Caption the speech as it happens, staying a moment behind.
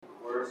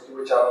words to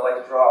which I would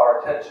like to draw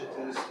our attention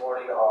to this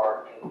morning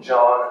are in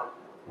John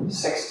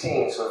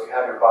 16. So if you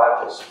have your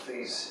Bibles,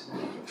 please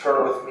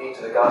turn with me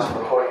to the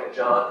Gospel according to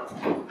John,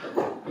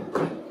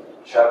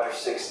 chapter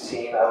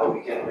 16. I will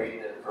begin reading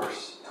in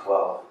verse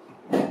 12.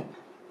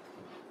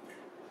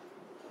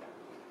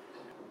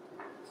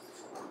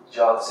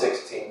 John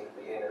 16,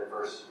 beginning in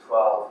verse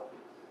 12.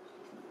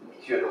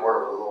 Hear the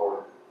word of the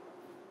Lord.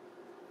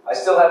 I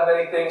still have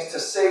many things to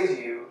say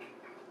to you,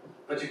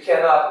 but you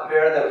cannot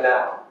bear them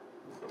now.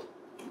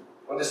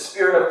 When the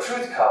Spirit of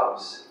truth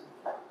comes,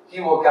 He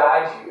will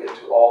guide you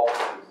into all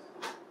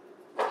truth.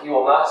 He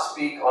will not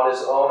speak on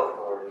His own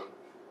authority,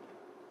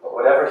 but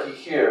whatever He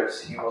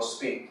hears, He will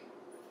speak.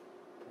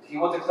 He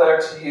will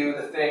declare to you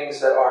the things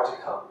that are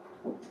to come.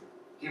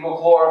 He will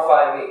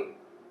glorify me,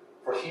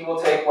 for He will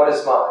take what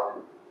is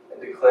mine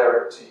and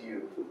declare it to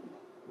you.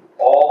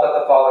 All that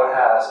the Father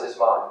has is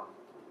mine.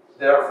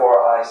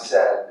 Therefore I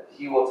said,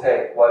 He will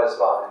take what is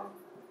mine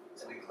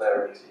and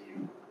declare it to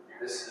you.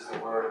 This is the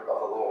word of the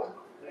Lord.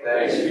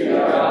 Thanks be to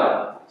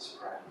God. Let's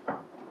pray.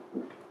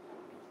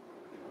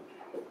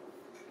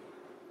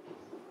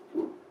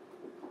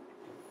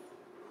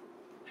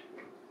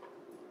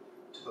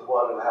 To the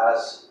one who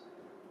has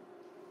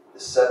the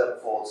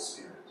sevenfold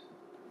Spirit,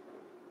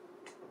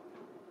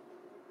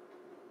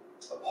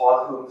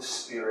 upon whom the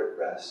Spirit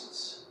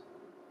rests,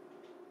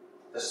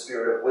 the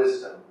Spirit of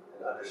wisdom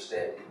and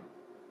understanding,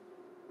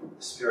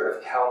 the Spirit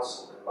of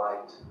counsel and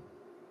might,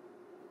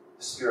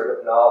 the Spirit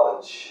of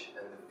knowledge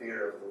and the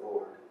fear of the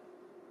Lord.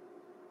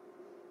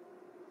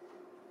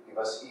 Give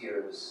us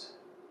ears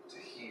to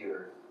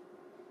hear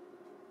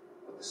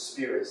what the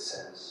Spirit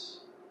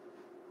says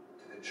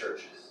to the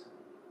churches.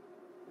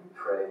 We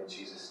pray in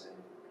Jesus'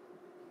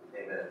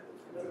 name. Amen.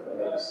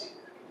 Amen.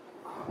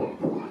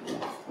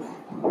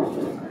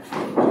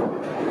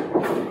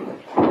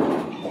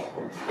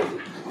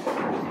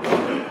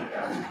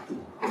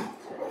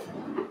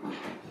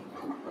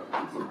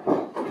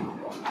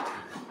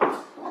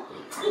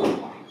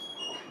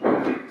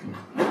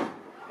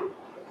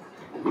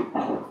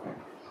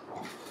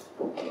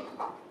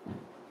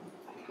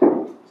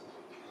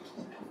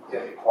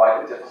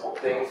 Quite a difficult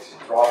thing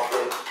to drop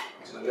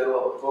into the middle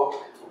of a book,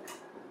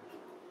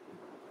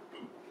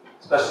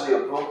 especially a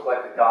book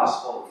like the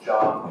Gospel of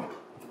John.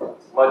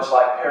 Much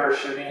like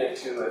parachuting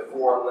into a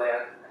foreign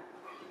land,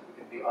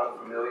 you can be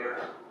unfamiliar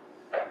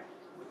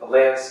with the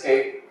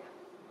landscape.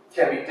 It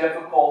can be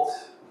difficult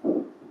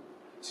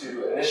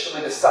to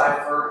initially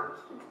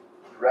decipher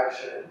the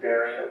direction and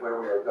bearing of where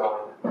we are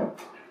going.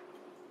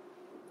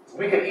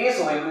 We could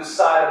easily lose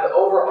sight of the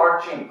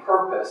overarching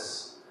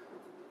purpose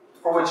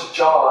for which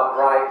John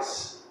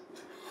writes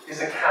his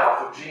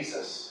account of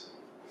Jesus.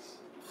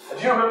 And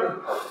do you remember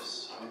the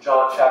purpose? In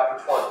John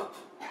chapter 20,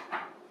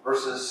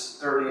 verses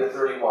 30 and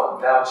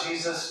 31. Now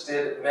Jesus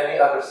did many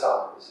other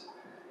signs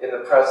in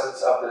the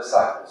presence of the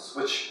disciples,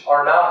 which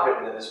are not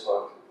written in this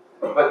book,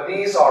 but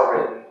these are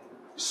written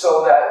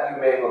so that you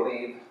may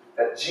believe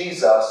that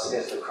Jesus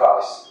is the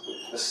Christ,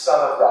 the Son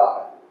of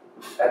God,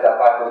 and that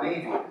by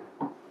believing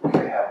you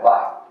may have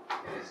life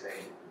in His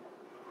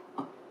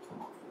name.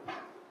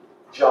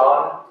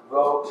 John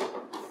wrote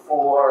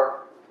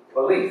for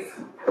belief,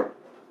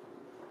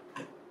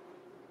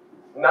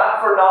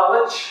 not for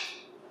knowledge,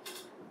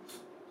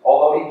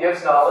 although he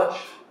gives knowledge,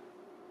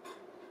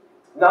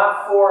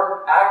 not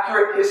for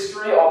accurate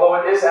history, although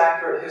it is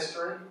accurate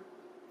history,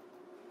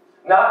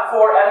 not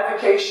for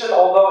edification,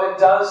 although it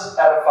does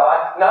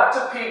edify, not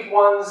to pique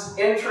one's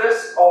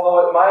interest,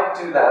 although it might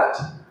do that,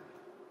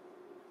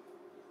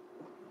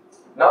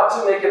 not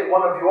to make it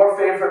one of your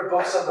favorite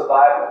books of the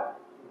Bible.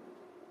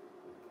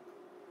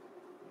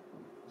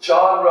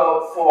 John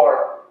wrote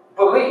for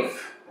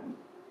belief.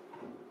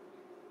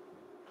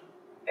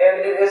 And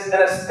it is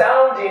an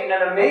astounding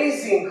and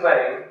amazing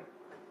claim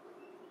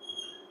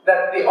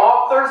that the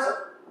authors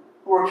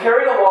who were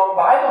carried along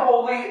by the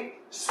Holy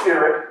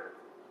Spirit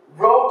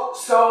wrote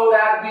so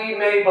that we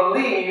may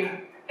believe,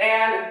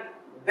 and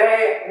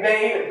they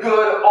made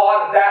good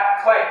on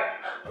that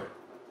claim.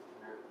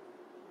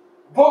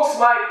 Books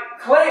might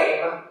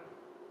claim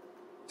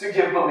to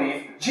give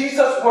belief.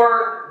 Jesus'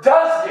 word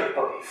does give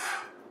belief.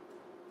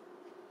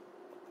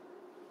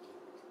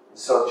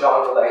 So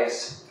John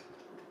relays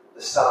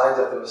the signs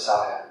of the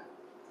Messiah.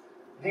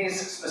 These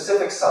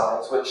specific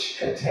signs, which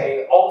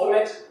contain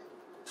ultimate,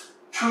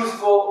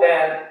 truthful,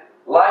 and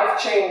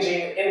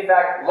life-changing, in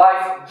fact,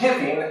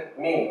 life-giving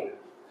meaning.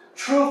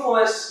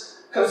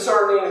 Truthfulness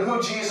concerning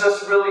who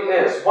Jesus really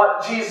is,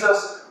 what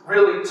Jesus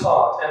really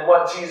taught, and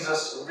what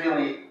Jesus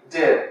really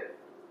did.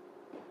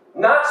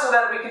 Not so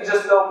that we can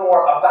just know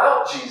more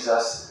about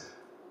Jesus,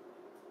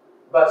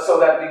 but so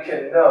that we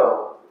can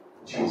know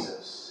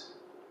Jesus.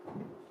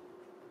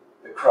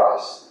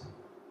 Christ,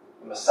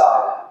 the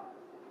Messiah,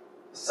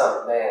 the Son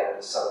of Man,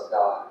 the Son of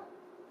God,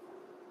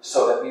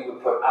 so that we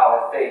would put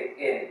our faith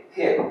in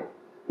Him,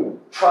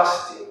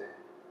 trusting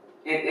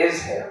it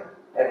is Him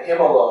and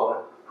Him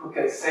alone who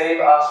can save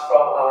us from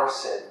our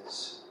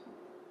sins,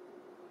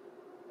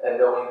 and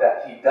knowing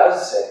that He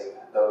does save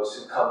those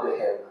who come to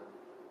Him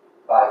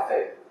by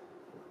faith.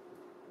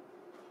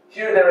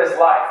 Here there is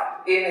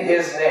life in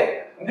his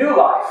name. New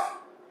life.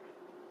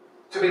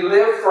 To be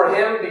lived for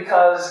him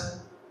because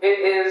it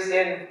is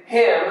in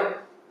him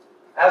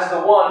as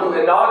the one who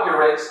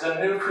inaugurates the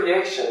new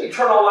creation.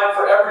 Eternal life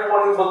for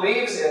everyone who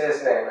believes in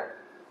his name.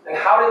 And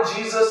how did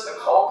Jesus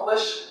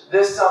accomplish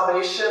this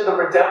salvation, the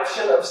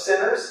redemption of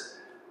sinners?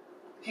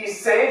 He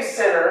saves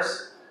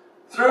sinners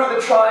through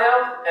the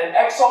triumph and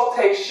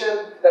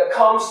exaltation that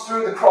comes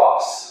through the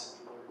cross.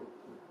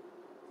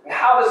 And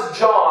how does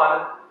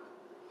John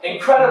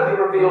incredibly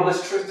reveal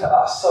this truth to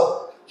us?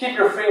 So keep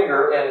your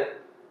finger in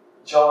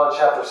John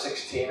chapter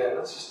 16, and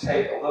let's just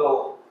take a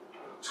little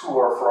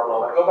tour for a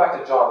moment. Go back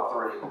to John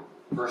 3,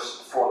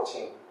 verse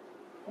 14.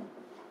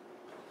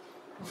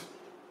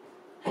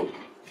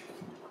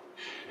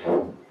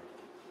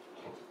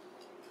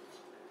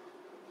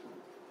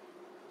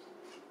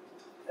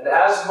 And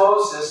as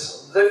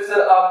Moses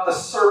lifted up the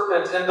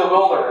serpent in the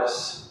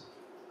wilderness,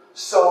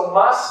 so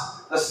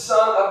must the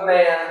Son of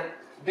Man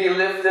be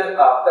lifted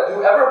up, that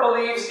whoever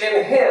believes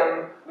in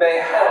him may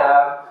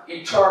have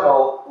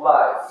eternal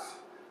life.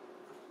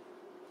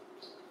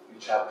 A few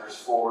chapters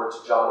forward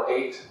to John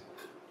 8,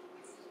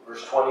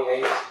 verse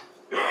 28.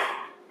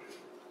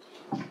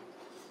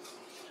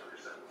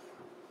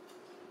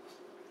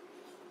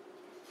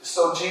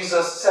 So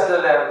Jesus said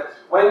to them,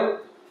 when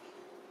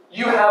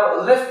you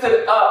have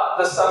lifted up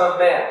the Son of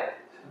Man,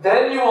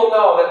 then you will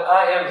know that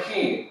I am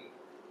he,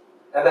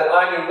 and that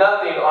I do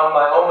nothing on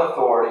my own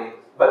authority,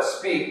 but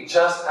speak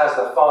just as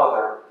the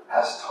Father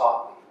has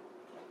taught me.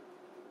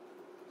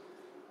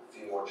 A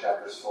few more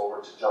chapters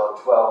forward to John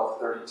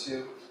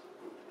 12:32.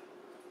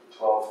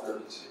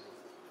 12:32.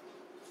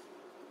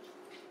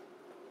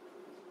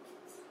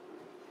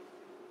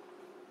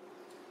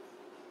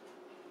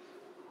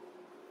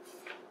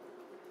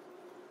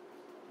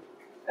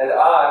 And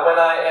I, when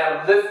I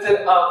am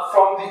lifted up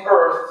from the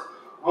earth,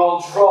 will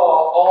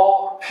draw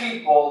all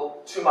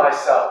people to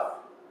myself.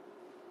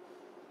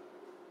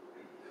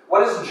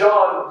 What is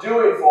John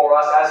doing for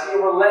us as he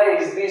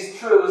relays these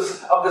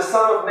truths of the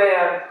Son of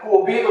Man who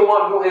will be the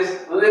one who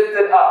is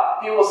lifted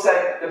up? He will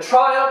say, the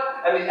triumph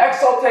and the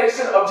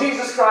exaltation of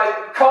Jesus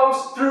Christ comes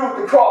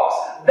through the cross.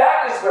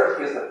 That is where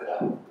he is lifted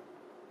up.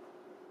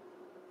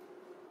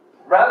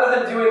 Rather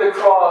than viewing the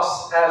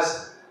cross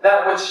as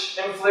that which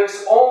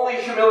inflicts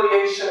only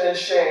humiliation and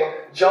shame,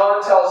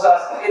 John tells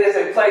us it is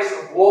a place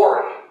of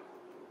glory.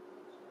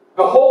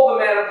 Behold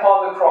the man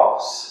upon the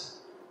cross,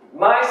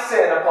 my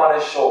sin upon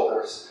his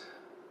shoulders.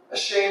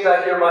 Ashamed,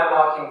 I hear my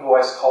mocking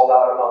voice called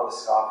out among the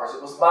scoffers.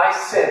 It was my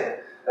sin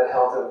that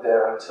held him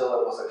there until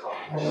it was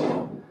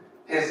accomplished.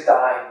 His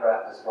dying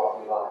breath has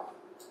brought me life.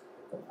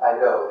 I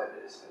know that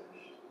it is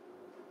finished.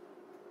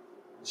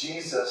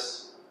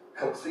 Jesus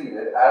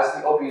completed, as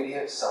the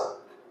obedient Son,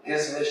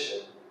 his mission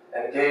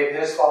and gave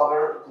his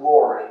Father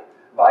glory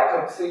by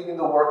completing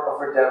the work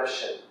of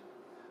redemption.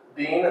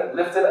 Being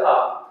lifted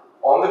up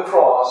on the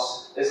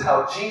cross is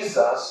how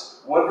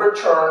Jesus would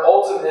return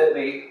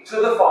ultimately to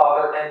the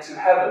Father and to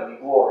heavenly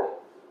glory.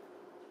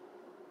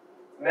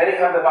 Many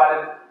have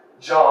divided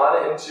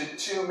John into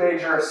two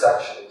major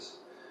sections.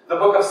 The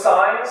book of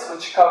signs,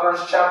 which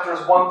covers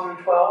chapters 1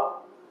 through 12,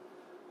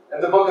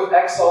 and the book of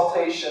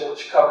exaltation,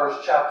 which covers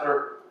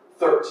chapter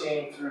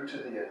 13 through to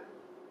the end.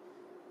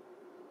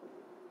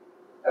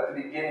 At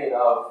the beginning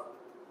of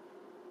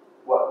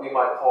what we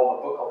might call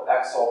the book of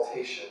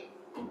exaltation,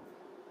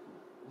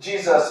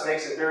 Jesus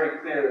makes it very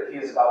clear that he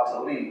is about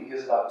to leave. He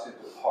is about to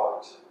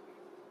depart.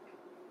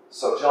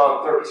 So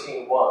John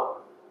 13:1.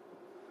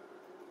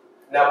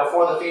 Now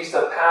before the feast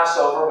of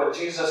Passover, when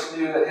Jesus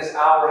knew that his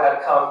hour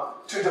had come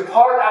to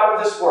depart out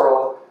of this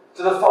world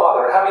to the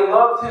Father, having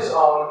loved his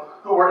own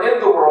who were in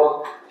the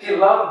world, he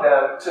loved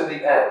them to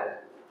the end.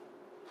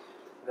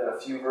 And then a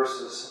few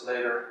verses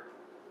later,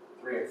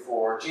 3 and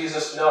 4,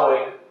 Jesus,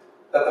 knowing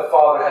that the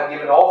Father had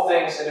given all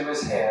things into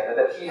his hand, and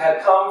that he had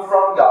come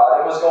from God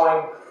and was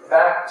going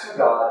back to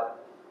God,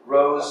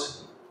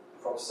 rose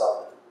from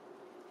supper.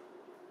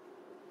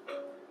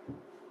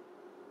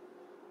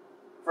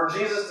 For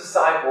Jesus'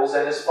 disciples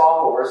and his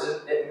followers,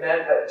 it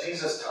meant that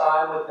Jesus'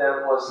 time with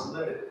them was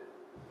limited.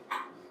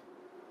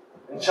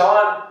 And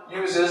John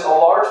uses a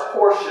large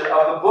portion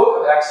of the book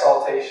of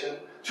exaltation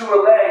to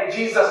relay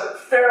Jesus'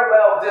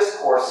 farewell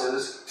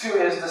discourses to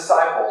his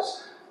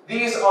disciples.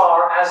 These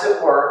are, as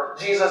it were,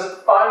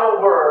 Jesus'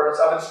 final words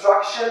of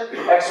instruction,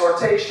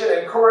 exhortation,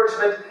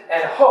 encouragement,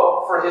 and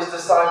hope for his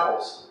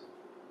disciples.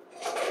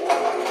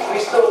 We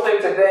still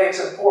think today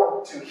it's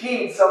important to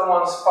heed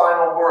someone's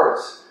final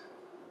words.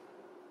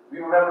 We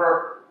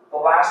remember the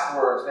last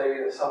words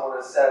maybe that someone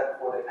has said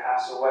before they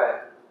pass away.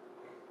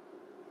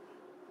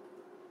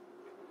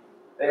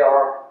 They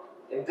are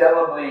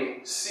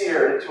indelibly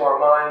seared into our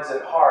minds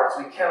and hearts.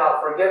 We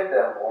cannot forget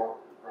them, or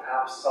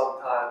perhaps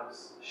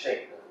sometimes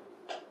shake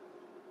them,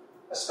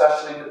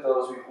 especially with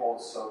those we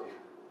hold so dear.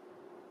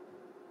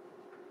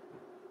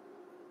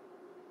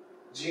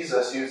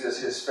 Jesus uses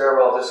his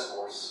farewell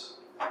discourse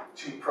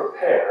to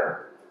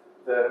prepare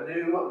the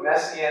new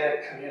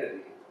messianic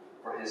community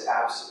for his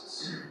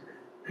absence.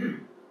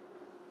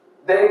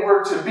 They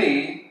were to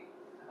be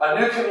a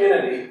new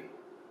community.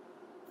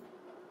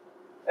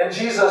 And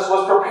Jesus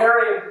was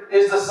preparing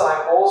his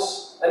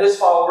disciples and his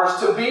followers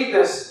to be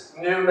this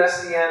new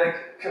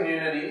messianic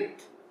community.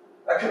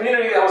 A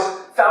community that was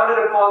founded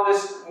upon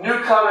this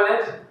new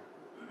covenant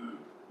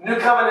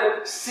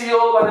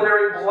sealed by the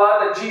very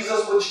blood that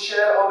Jesus would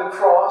shed on the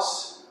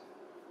cross,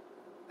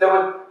 that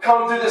would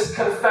come through this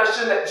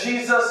confession that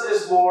Jesus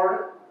is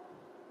Lord.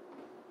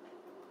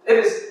 It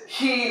is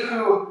He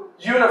who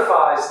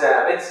unifies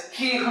them. It's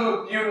He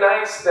who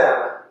unites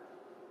them.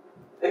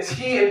 It's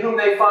He in whom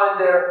they find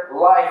their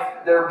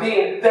life, their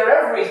being, their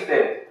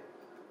everything.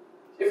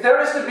 If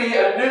there is to be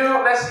a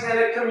new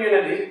messianic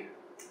community,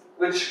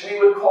 which we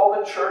would call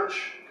the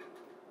church,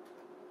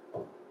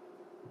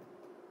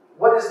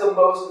 what is the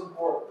most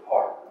important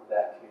part of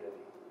that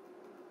community?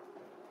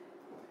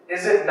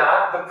 Is it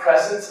not the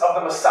presence of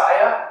the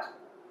Messiah?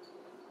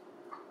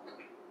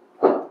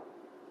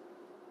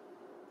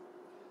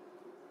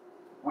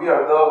 We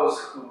are those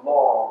who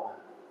long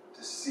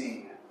to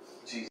see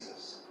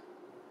Jesus.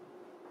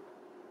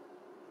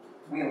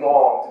 We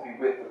long to be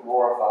with the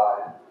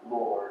glorified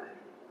Lord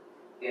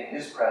in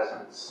His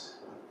presence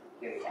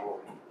in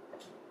glory.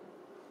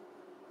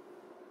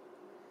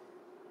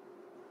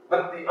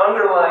 But the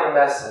underlying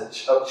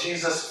message of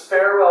Jesus'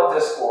 farewell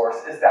discourse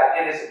is that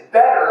it is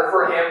better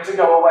for Him to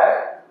go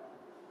away.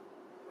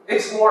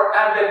 It's more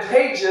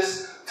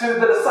advantageous to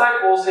the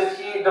disciples if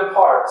He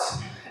departs.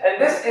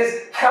 And this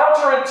is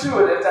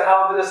counterintuitive to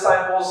how the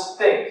disciples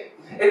think.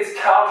 It's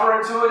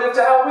counterintuitive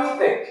to how we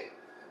think.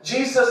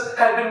 Jesus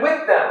had been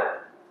with them.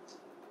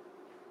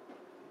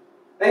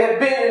 They had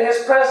been in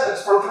His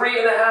presence for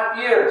 3.5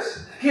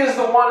 years. He is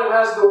the one who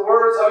has the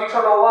words of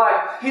eternal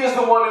life. He is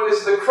the one who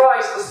is the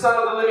Christ, the Son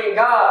of the living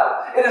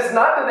God. It is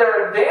not to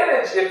their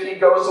advantage if He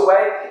goes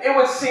away. It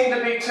would seem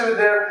to be to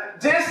their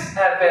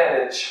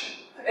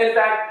disadvantage. In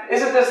fact,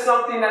 isn't this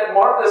something that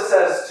Martha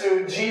says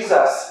to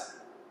Jesus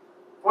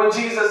when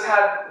Jesus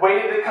had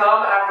waited to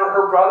come after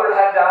her brother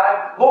had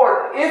died?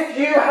 Lord, if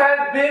you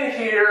had been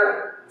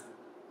here,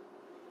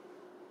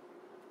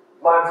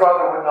 my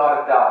brother would not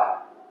have died.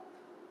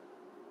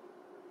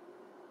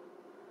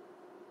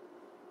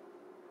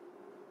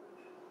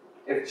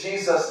 If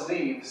Jesus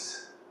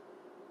leaves,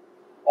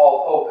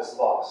 all hope is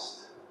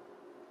lost.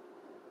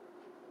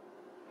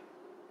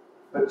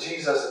 But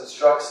Jesus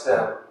instructs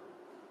them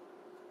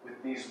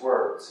with these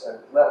words, and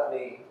let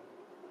me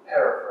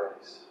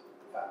paraphrase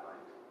if I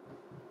might.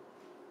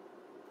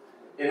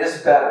 It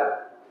is better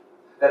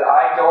that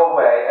I go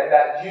away and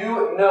that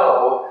you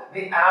know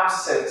the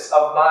absence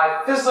of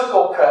my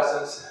physical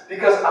presence,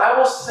 because I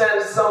will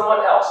send someone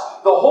else,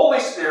 the Holy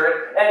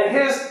Spirit, and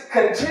His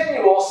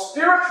continual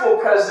spiritual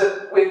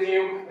presence with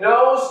you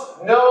knows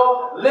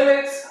no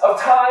limits of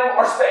time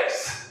or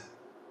space.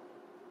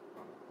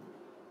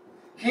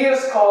 He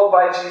is called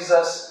by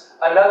Jesus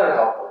another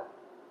helper.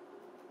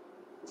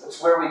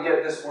 That's where we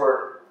get this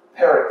word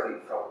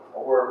paraclete from,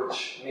 a word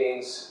which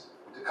means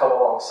to come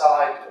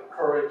alongside, to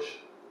encourage,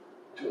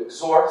 to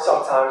exhort,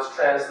 sometimes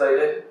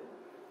translated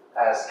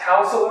as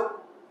counselor,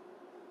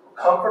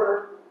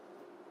 comforter,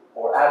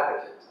 or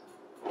advocate.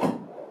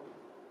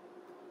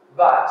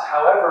 But,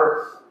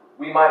 however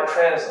we might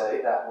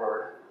translate that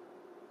word,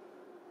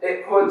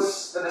 it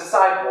puts the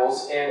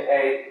disciples in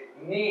a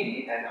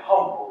needy and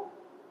humble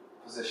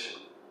position.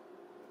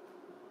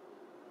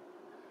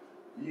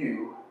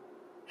 You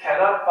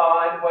cannot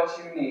find what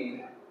you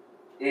need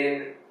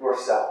in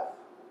yourself.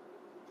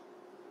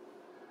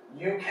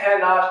 You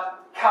cannot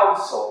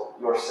counsel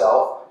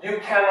yourself. You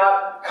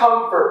cannot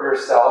comfort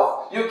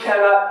yourself. You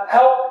cannot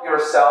help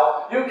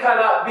yourself. You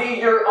cannot be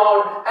your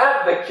own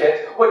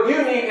advocate. What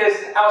you need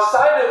is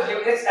outside of you.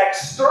 It's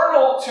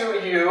external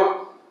to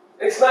you.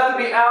 It's not to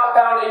be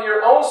found in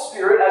your own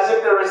spirit as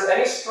if there is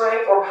any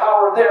strength or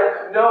power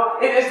there. No,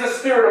 it is the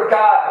Spirit of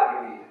God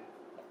that you need.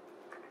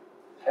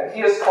 And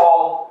He is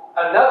called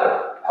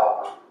another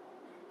helper.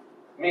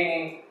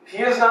 Meaning,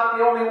 He is not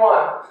the only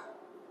one.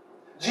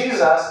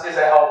 Jesus is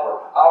a helper,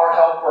 our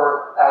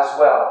helper as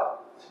well.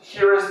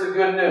 Here is the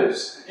good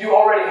news. You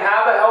already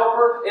have a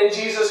helper in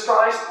Jesus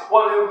Christ,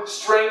 one who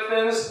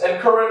strengthens,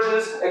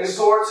 encourages,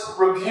 exhorts,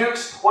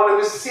 rebukes, one who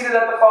is seated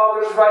at the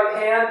Father's right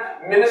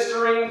hand,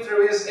 ministering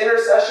through His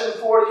intercession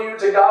for you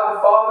to God the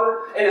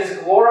Father in His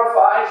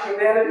glorified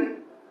humanity,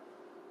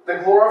 the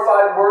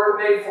glorified Word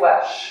made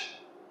flesh.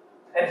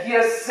 And He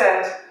has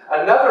sent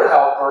another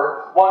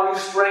helper, one who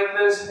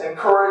strengthens,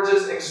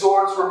 encourages,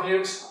 exhorts,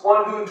 rebukes,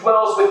 one who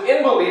dwells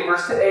within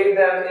believers to aid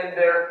them in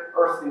their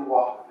earthly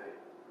walk of faith.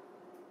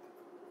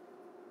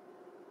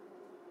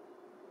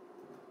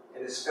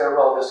 In His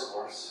farewell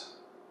discourse,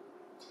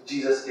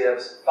 Jesus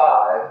gives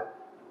 5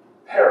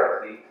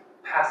 paraclete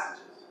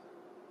passages.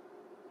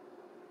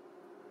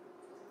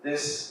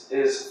 This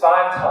is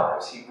 5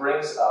 times He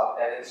brings up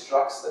and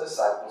instructs the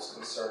disciples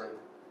concerning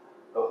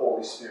the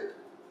Holy Spirit.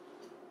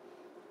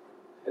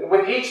 And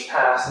with each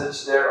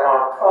passage, there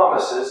are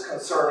promises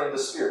concerning the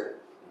Spirit.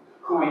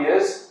 Who He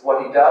is,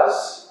 what He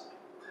does.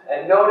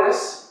 And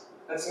notice,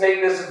 let's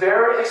make this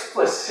very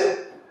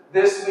explicit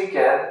this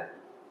weekend,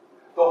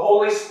 The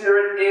Holy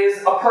Spirit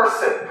is a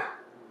person.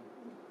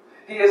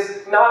 He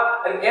is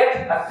not an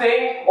it, a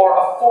thing, or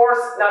a force,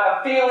 not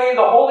a feeling.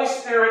 The Holy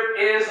Spirit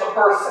is a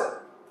person.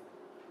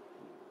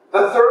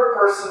 The third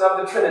person of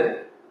the Trinity.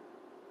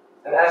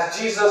 And as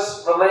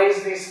Jesus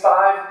relays these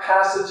 5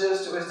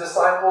 passages to his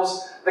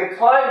disciples, the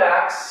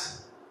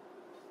climax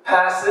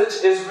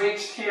passage is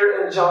reached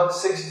here in John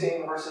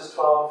 16, verses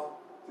 12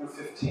 through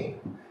 15.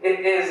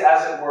 It is,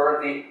 as it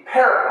were, the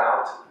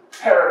paramount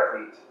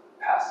paraclete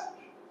passage.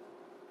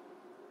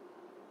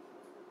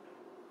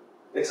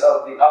 It's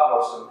of the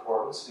utmost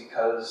importance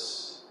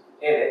because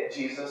in it,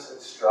 Jesus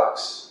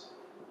instructs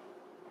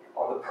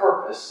on the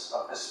purpose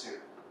of the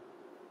Spirit.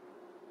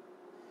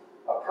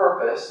 A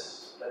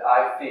purpose that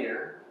I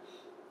fear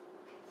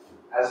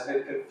has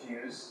been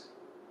confused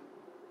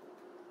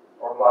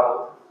or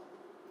muddled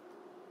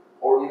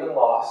or even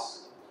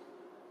lost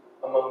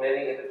among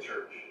many in the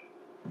church.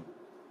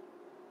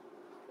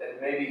 And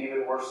maybe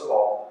even worse of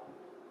all,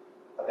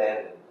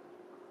 abandoned.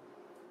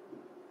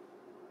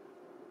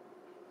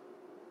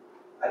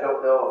 I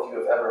don't know if you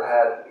have ever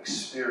had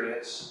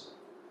experience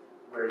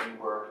where you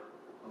were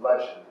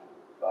bludgeoned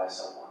by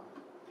someone.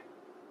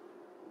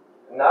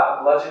 Not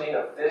a bludgeoning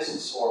of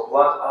fists or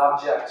blunt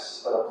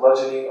objects, but a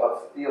bludgeoning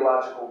of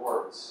theological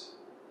words.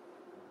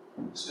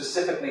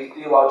 Specifically,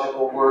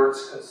 theological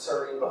words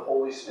concerning the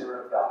Holy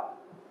Spirit of God.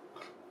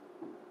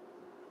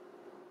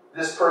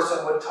 This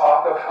person would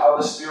talk of how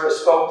the Spirit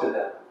spoke to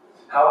them,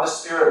 how the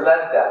Spirit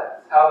led them,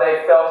 how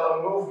they felt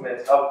a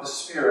movement of the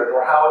Spirit,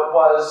 or how it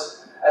was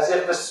as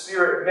if the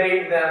Spirit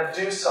made them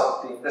do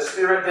something. The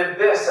Spirit did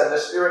this and the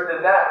Spirit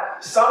did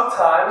that.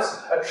 Sometimes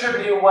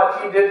attributing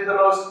what he did to the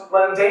most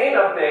mundane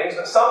of things,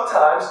 but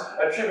sometimes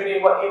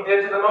attributing what he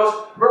did to the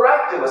most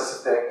miraculous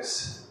of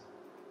things.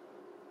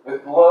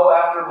 With blow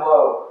after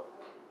blow,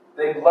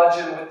 they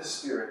bludgeon with the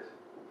Spirit.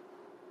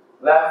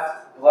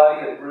 Left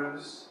bloody and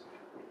bruised,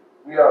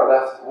 we are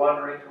left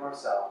wondering to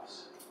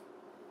ourselves,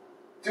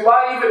 do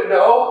I even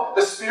know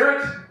the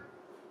Spirit?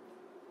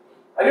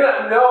 I do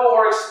not know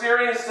or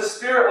experience the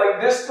Spirit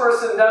like this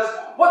person does.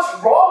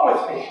 What's wrong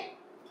with me?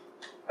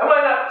 Am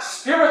I not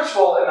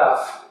spiritual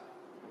enough?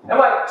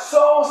 Am I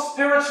so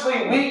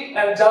spiritually weak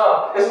and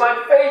dumb? Is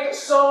my faith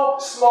so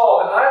small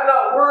that I am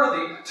not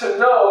worthy to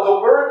know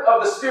the work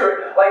of the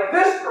Spirit like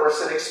this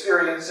person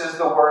experiences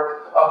the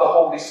work of the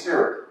Holy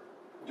Spirit?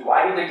 Do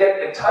I need to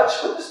get in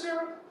touch with the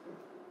Spirit?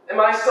 Am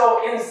I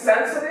so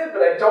insensitive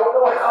that I don't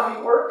know how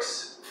he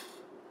works?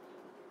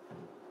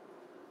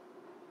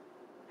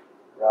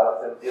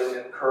 Rather than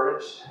feeling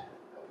encouraged,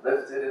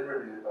 uplifted, and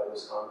renewed by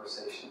those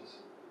conversations,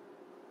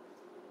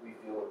 we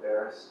feel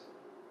embarrassed,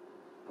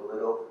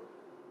 belittled,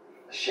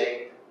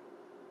 ashamed,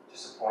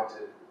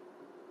 disappointed,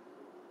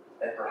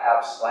 and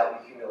perhaps slightly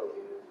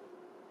humiliated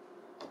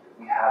that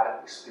we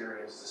haven't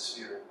experienced the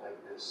Spirit like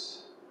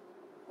this,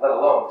 let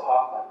alone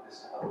talk like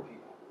this to other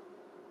people.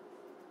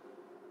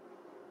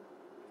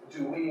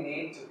 Do we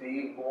need to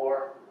be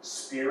more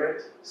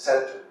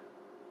Spirit-centered?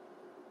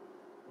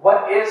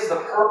 What is the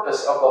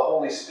purpose of the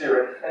Holy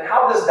Spirit, and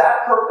how does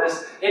that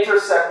purpose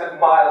intersect with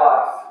my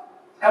life?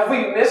 Have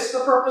we missed the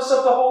purpose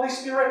of the Holy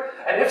Spirit?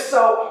 And if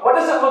so, what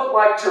does it look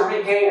like to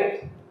regain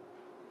it?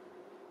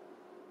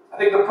 I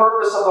think the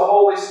purpose of the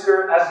Holy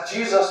Spirit, as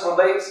Jesus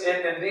relates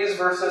it in these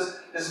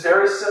verses, is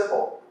very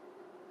simple.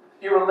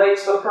 He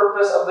relates the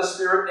purpose of the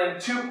Spirit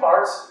in 2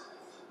 parts.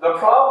 The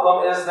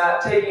problem is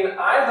that taking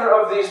either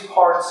of these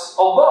parts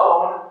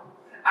alone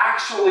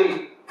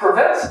actually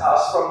prevents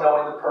us from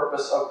knowing the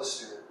purpose of the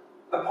Spirit.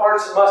 The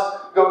parts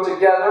must go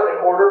together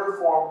in order to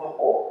form the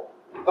whole.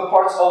 The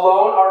parts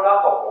alone are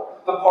not the whole.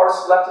 The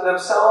parts left to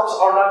themselves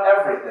are not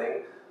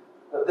everything.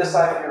 But this,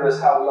 I fear, is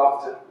how we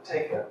often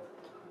take them.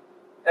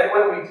 And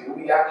when we do,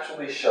 we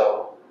actually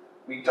show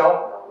we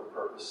don't know the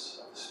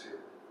purpose of the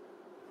Spirit.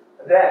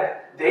 And then,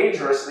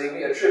 dangerously,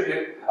 we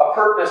attribute a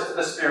purpose to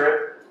the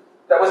Spirit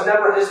that was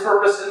never his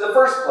purpose in the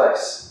first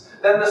place.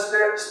 Then the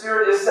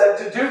Spirit is said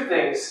to do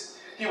things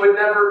he would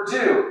never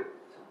do,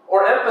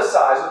 or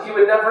emphasize what he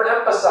would never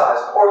emphasize,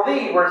 or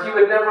lead where he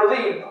would never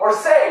lead, or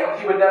say what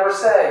he would never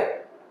say.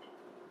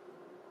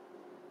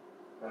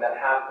 When that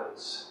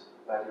happens,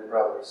 my dear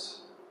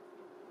brothers,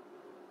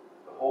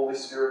 the Holy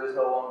Spirit is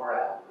no longer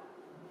help.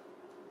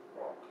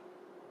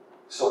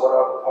 So what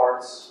are the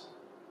parts?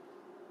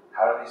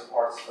 How do these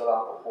parts fill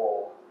out the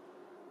whole?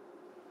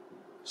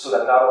 So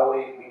that not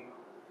only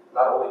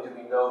do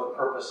we know the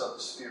purpose of the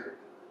Spirit,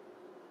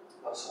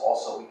 but so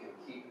also we can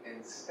keep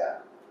in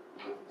step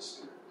with the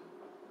Spirit.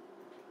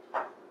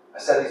 I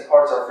said these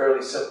parts are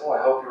fairly simple.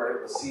 I hope you're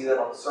able to see them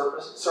on the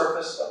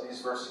surface of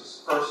these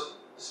verses. First,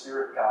 the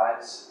Spirit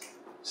guides.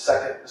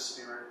 Second, the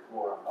Spirit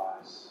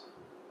glorifies.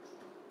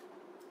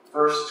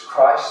 First,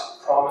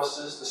 Christ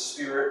promises the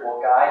Spirit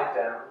will guide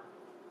them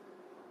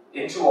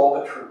into all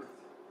the truth.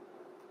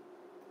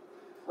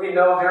 We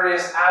know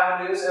various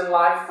avenues in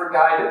life for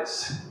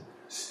guidance.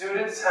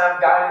 Students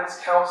have guidance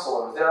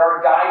counselors. There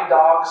are guide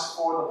dogs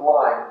for the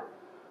blind.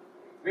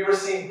 We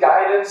receive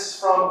guidance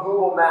from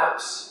Google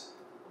Maps.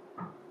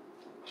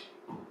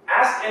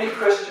 Ask any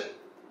Christian,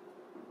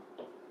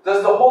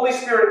 Does the Holy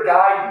Spirit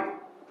guide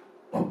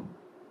you?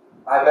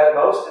 I bet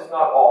most, if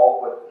not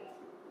all, would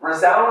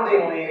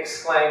resoundingly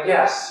exclaim,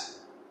 yes.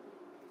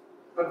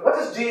 But what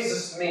does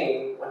Jesus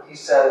mean when he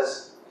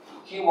says,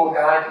 he will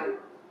guide you?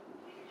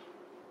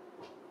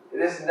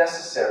 It is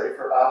necessary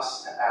for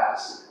us to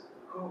ask,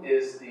 who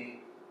is the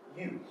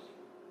you?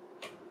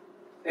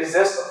 Is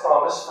this a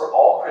promise for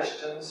all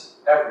Christians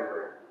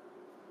everywhere?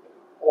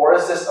 Or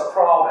is this a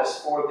promise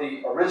for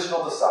the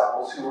original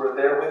disciples who were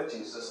there with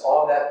Jesus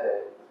on that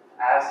day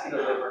as he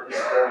delivered his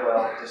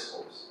farewell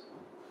discourse?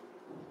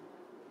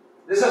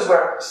 This is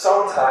where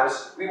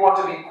sometimes we want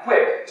to be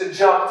quick to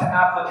jump to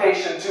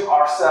application to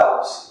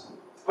ourselves.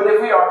 But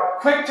if we are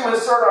quick to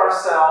insert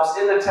ourselves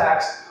in the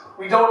text,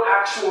 we don't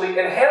actually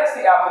enhance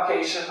the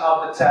application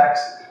of the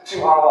text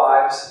to our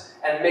lives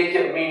and make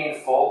it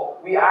meaningful.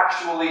 We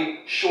actually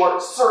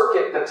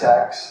short-circuit the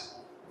text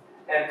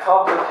and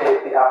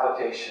complicate the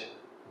application,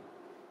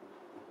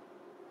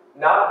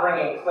 not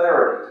bringing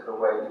clarity to the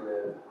way we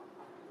live,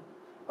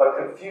 but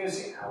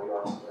confusing how we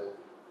are to live.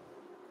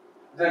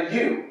 The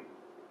you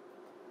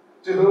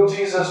to whom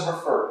Jesus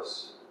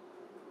refers,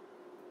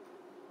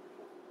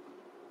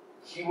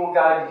 he will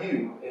guide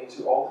you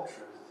into all the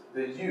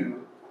truth. The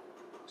you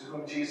to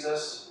whom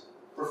Jesus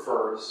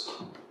refers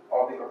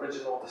are the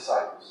original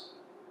disciples.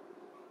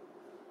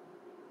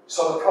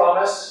 So the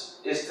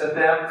promise is to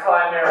them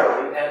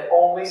primarily and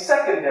only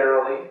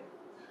secondarily,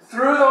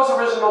 through those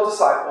original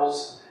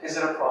disciples, is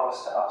it a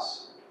promise to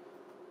us.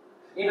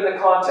 Even the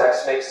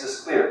context makes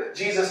this clear.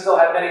 Jesus still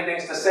had many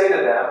things to say to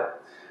them.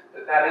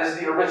 That is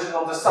the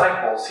original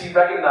disciples. He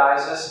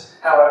recognizes,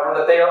 however,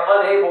 that they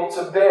are unable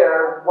to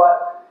bear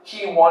what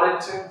he wanted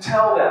to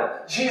tell them.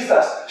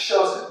 Jesus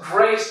shows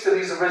grace to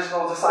these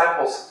original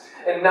disciples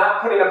in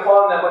not putting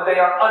upon them what they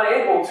are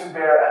unable to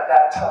bear at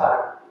that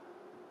time.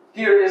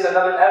 Here is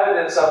another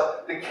evidence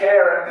of the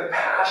care and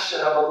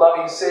compassion of a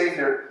loving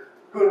Savior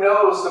who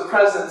knows the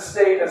present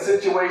state and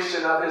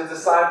situation of his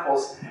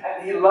disciples,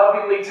 and he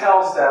lovingly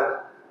tells them,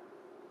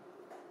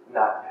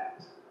 not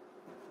yet.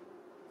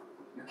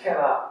 You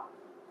cannot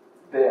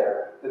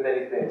bear the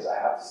many things I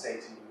have to say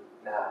to you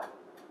now.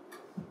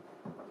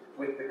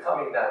 With the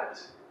coming night,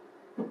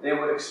 they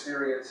would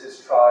experience his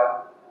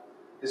trial,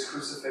 his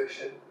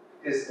crucifixion,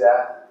 his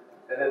death,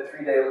 and then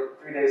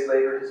 3 days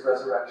later, his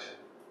resurrection.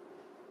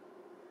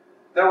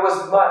 There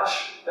was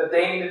much that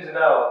they needed to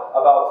know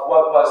about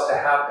what was to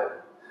happen.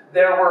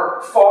 There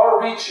were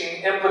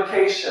far-reaching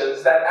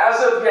implications that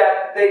as of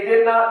yet they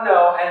did not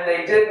know and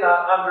they did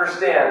not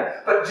understand.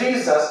 But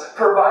Jesus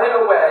provided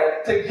a way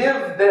to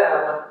give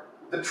them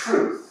the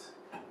truth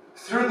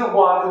through the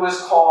one who is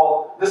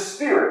called the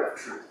Spirit of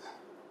Truth.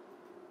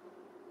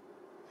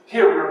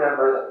 Here we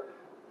remember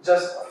that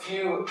just a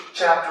few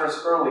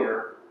chapters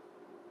earlier,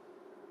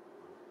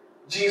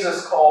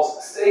 Jesus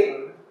calls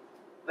Satan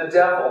the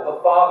devil,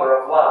 the father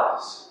of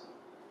lies.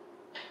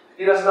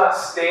 He does not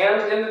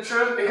stand in the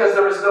truth because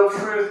there is no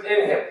truth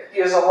in him. He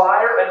is a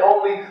liar and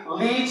only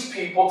leads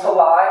people to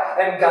lie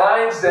and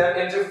guides them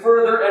into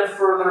further and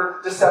further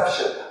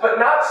deception. But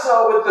not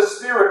so with the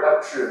Spirit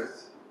of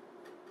truth.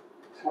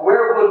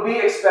 Where would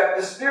we expect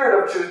the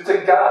Spirit of truth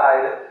to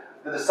guide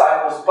the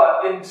disciples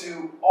but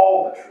into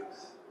all the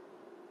truth?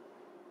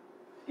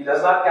 He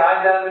does not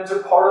guide them into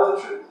part of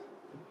the truth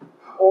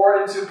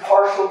or into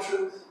partial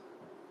truth.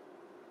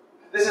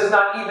 This is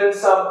not even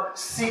some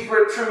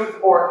secret truth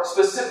or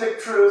specific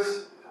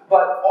truth,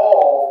 but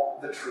all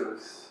the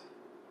truth.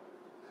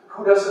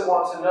 Who doesn't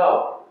want to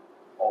know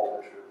all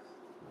the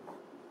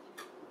truth?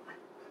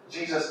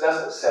 Jesus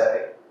doesn't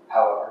say,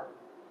 however,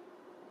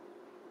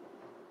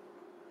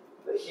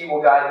 that he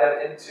will guide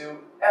them into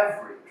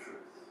every truth.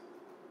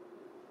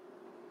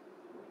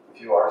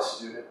 If you are a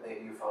student,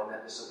 maybe you find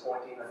that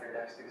disappointing on your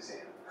next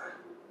exam.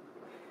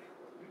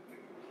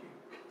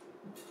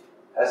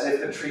 As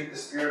if to treat the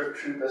Spirit of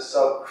truth as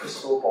some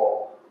crystal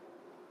ball.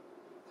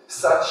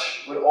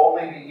 Such would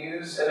only be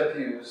used and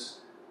abused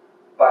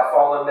by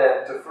fallen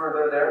men to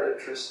further their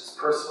interests,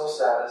 personal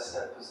status,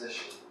 and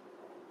position.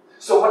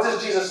 So what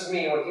does Jesus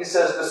mean when he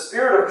says the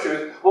Spirit of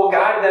truth will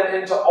guide them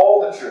into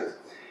all the truth?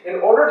 In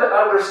order to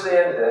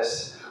understand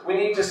this, we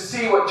need to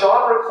see what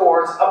John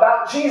records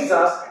about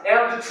Jesus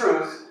and the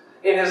truth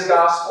in his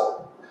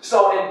gospel.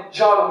 So in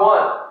John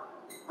 1,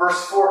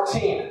 verse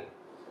 14,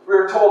 we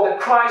are told that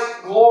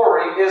Christ's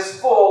glory is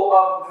full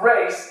of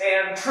grace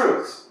and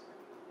truth.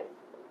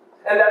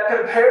 And that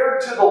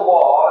compared to the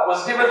law that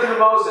was given through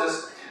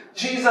Moses,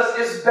 Jesus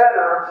is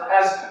better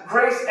as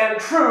grace and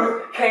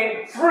truth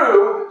came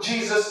through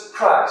Jesus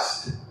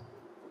Christ.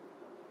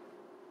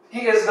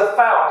 He is the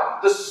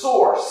fount, the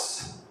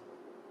source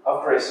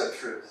of grace and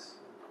truth.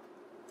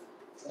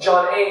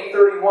 John 8,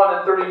 31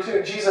 and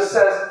 32, Jesus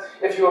says,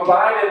 if you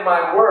abide in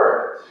my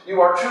word,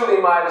 you are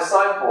truly my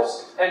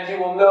disciples, and you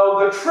will know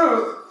the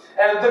truth,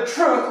 and the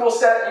truth will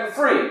set you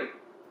free.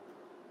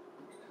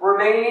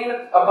 Remaining,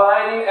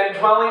 abiding, and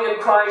dwelling in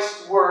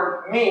Christ's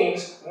word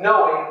means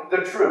knowing the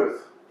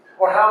truth.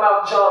 Or how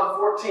about John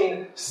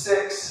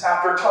 14:6,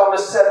 after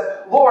Thomas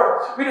said,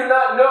 "Lord, we do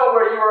not know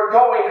where you are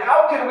going.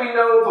 How can we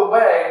know the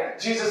way?"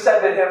 Jesus said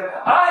to him,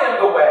 "I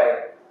am the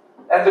way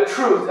and the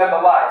truth and the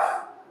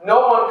life.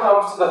 No one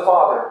comes to the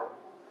Father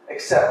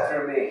except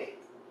through me."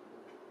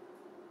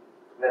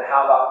 And then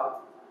how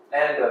about the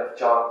end of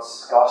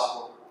John's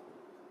Gospel,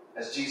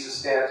 as Jesus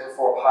stands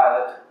before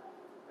Pilate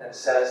and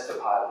says to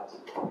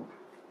Pilate,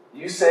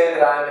 "You say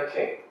that I am a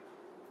king.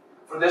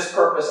 For this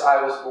purpose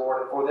I was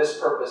born, and for this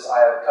purpose I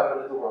have come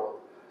into the world,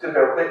 to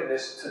bear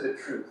witness to the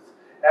truth.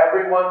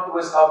 Everyone who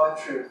is of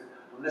the truth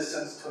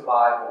listens to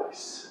my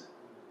voice."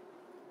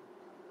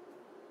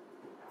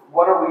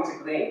 What are we to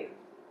glean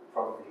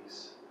from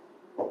these?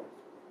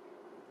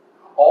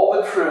 All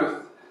the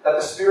truth that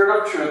the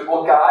Spirit of truth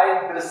will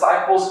guide the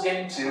disciples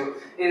into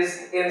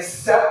is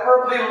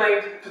inseparably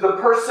linked to the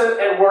person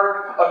and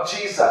work of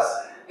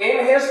Jesus.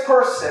 In his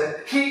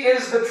person, he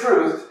is the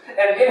truth,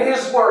 and in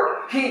his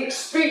work, he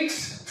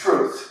speaks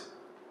truth.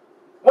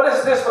 What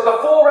is this but the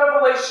full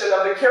revelation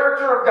of the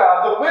character of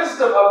God, the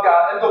wisdom of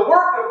God, and the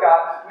work of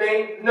God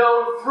made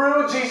known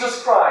through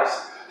Jesus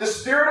Christ? The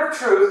Spirit of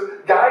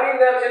truth, guiding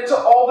them into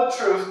all the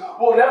truth,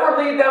 will never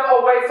lead them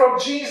away from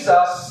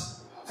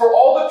Jesus, for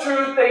all the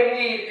truth they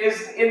need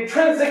is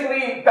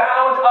intrinsically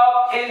bound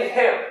up in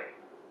him.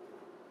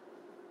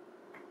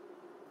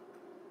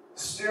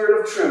 The Spirit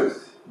of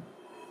truth,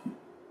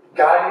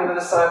 guiding the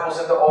disciples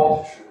into all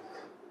the truth,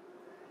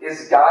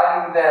 is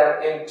guiding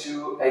them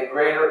into a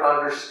greater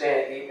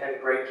understanding and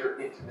greater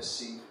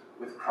intimacy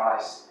with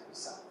Christ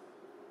himself.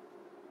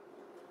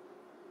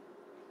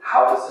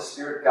 How does the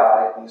Spirit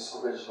guide these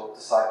original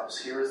disciples?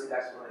 Here is the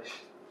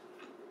explanation.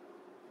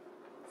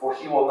 For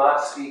he will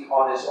not speak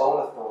on his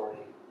own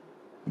authority,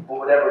 but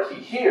whatever he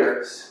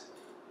hears,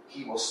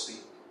 he will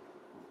speak.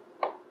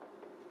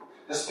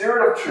 The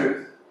Spirit of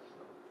truth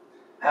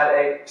had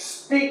a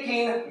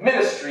speaking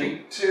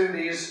ministry to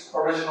these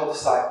original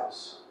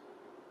disciples.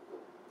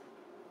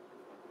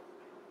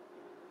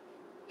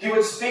 He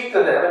would speak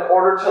to them in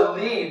order to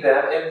lead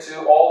them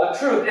into all the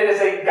truth. It is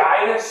a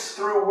guidance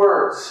through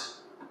words.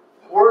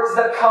 Words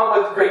that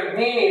come with great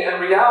meaning and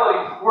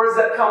reality. Words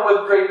that come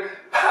with great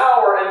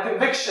power and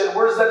conviction.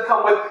 Words that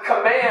come with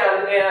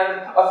command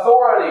and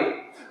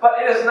authority.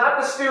 But it is not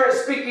the Spirit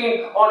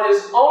speaking on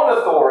his own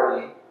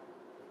authority.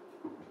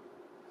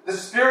 The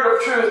Spirit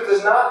of truth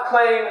does not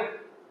claim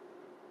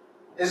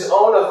his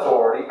own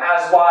authority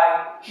as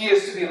why he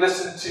is to be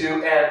listened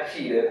to and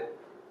heeded.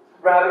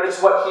 Rather,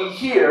 it's what he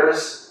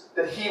hears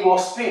that he will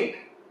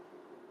speak.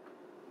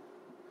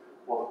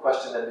 Well, the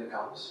question then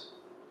becomes,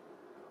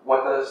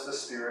 what does the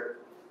Spirit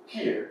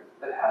hear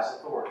that has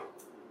authority?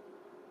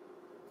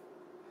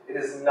 It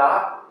is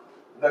not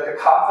the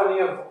cacophony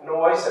of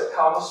noise that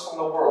comes from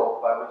the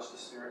world by which the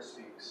Spirit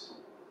speaks.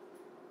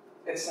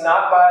 It's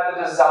not by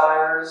the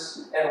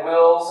desires and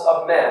wills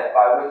of men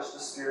by which the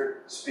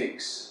Spirit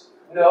speaks.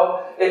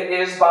 No, it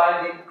is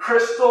by the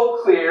crystal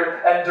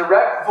clear and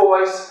direct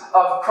voice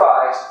of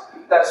Christ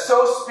that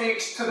so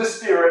speaks to the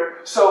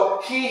Spirit,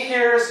 so he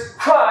hears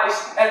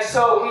Christ, and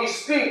so he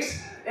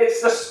speaks.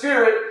 It's the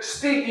Spirit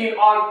speaking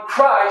on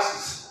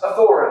Christ's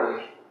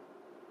authority.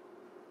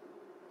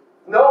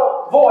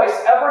 No voice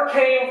ever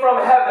came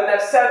from heaven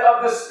that said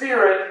of the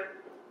Spirit,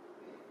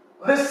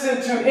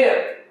 "Listen to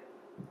him."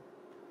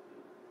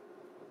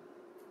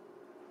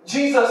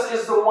 Jesus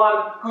is the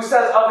one who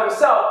says of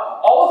himself,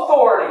 "All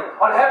authority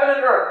on heaven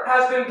and earth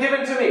has been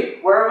given to me."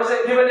 Where was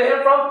it given to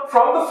him from?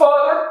 From the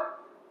Father.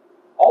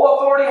 All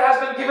authority has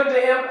been given to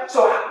him.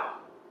 So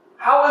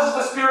how is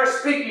the Spirit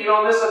speaking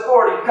on this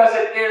authority? Because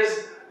it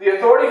is the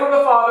authority from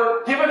the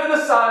Father, given to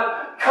the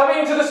Son,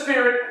 coming to the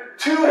Spirit,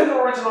 to his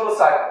original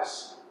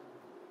disciples.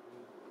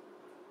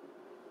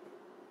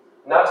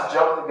 Not to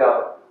jump the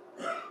gun.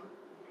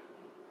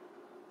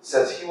 It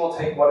says he will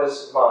take what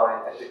is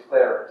mine and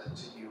declare it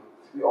to you.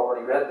 We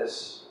already read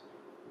this,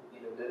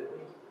 even didn't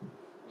we?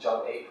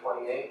 John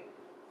 8:28.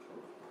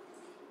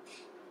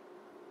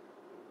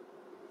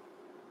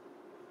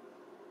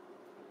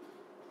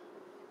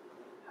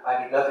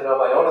 "I do nothing on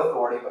my own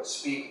authority, but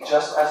speak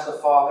just as the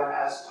Father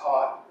has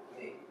taught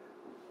me,"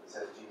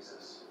 says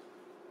Jesus.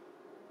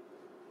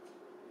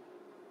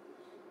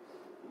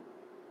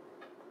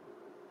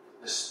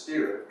 The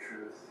Spirit of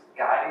truth,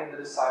 guiding the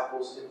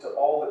disciples into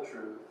all the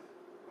truth,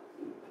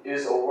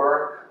 is a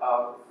work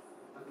of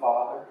the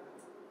Father,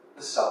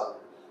 the Son,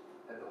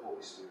 and the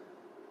Holy Spirit.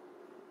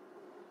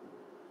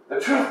 The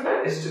truth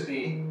is to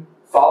be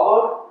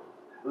followed,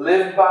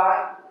 lived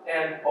by,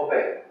 and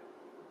obeyed.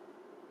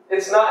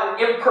 It's not an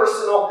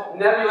impersonal,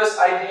 nebulous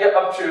idea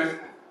of truth,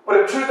 but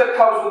a truth that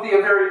comes with the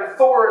very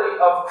authority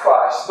of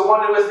Christ, the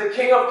one who is the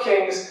King of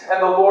Kings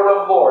and the Lord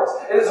of Lords.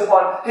 It is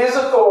upon his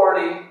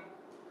authority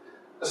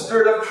the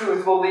Spirit of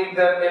truth will lead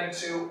them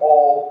into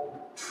all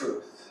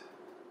truth.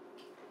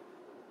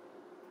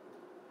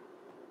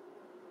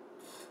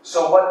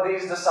 So what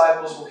these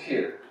disciples will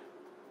hear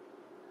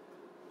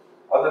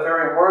are the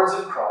very words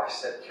of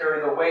Christ that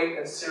carry the weight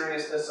and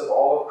seriousness of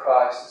all of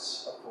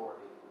Christ's authority.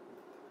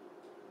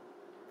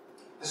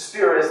 The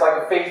Spirit is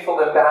like a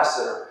faithful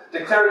ambassador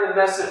declaring the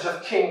message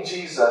of King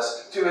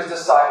Jesus to his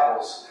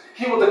disciples.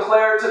 He will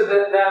declare to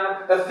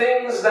them the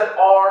things that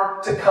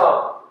are to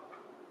come.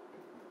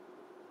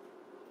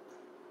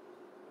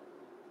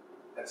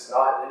 It's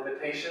not an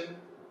invitation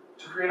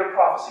to create a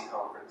prophecy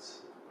conference.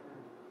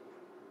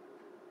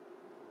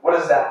 What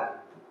does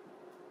that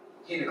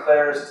mean? He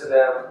declares to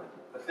them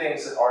the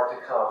things that are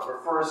to come.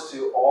 Refers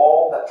to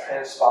all that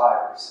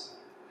transpires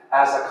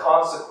as a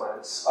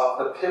consequence of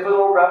the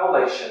pivotal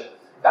revelation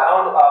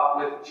bound up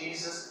with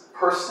Jesus'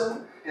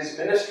 person, his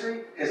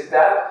ministry, his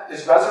death,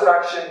 his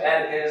resurrection,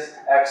 and his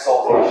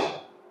exaltation.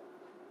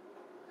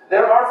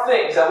 There are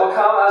things that will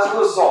come as a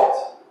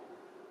result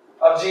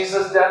of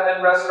Jesus' death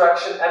and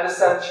resurrection and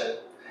ascension.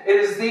 It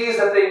is these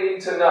that they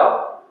need to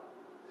know.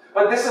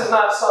 But this is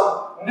not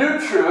some new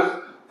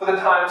truth for the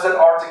times that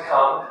are to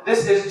come.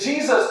 This is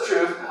Jesus'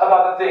 truth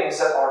about the things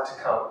that are to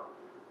come.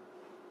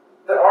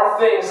 There are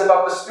things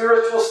about the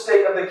spiritual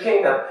state of the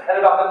kingdom and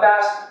about the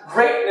vast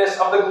greatness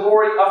of the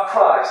glory of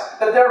Christ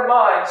that their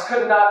minds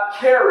could not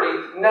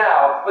carry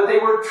now, but they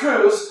were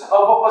truths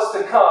of what was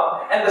to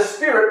come, and the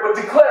Spirit would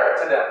declare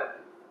it to them.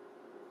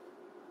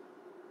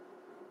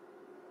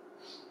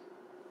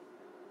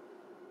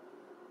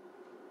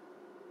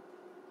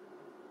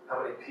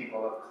 How many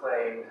people have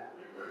claimed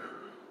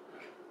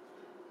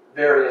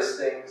various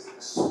things that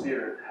the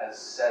Spirit has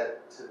said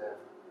to them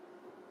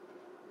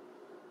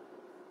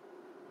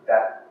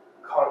that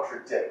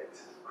contradict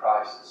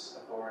Christ's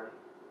authority,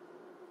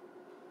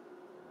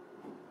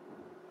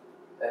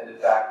 and in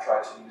fact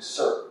try to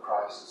usurp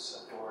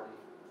Christ's authority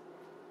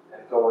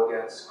and go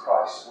against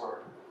Christ's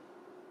word?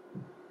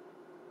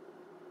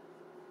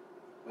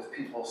 With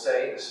people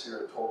saying, the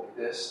Spirit told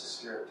me this, the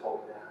Spirit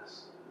told me that.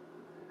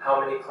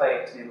 How many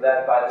claim to be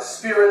led by the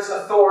Spirit's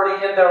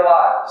authority in their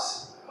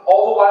lives,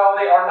 all the while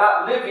they are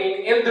not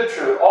living in the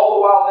truth, all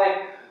the while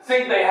they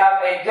think they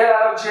have a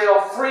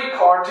get-out-of-jail-free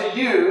card to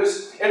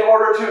use in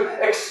order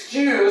to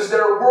excuse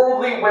their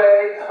worldly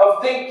way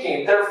of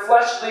thinking, their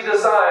fleshly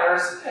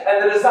desires,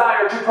 and the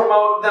desire to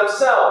promote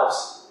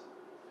themselves.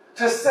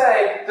 To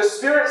say, the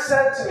Spirit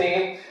said to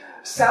me,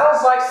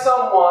 sounds like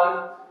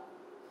someone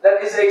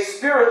that is a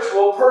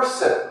spiritual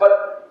person,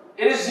 but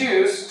it is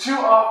used too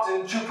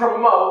often to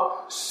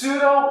promote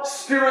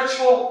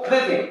pseudo-spiritual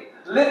living.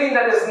 Living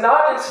that is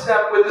not in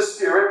step with the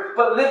Spirit,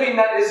 but living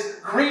that is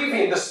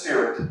grieving the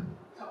Spirit.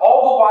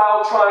 All the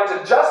while trying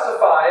to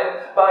justify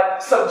it by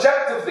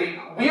subjectively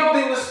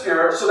wielding the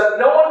Spirit so that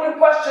no one can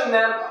question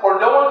them, or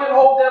no one can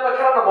hold them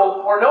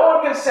accountable, or no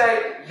one can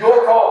say,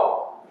 you're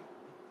wrong.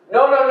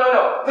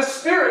 No. The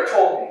Spirit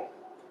told me.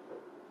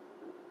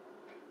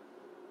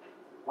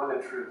 When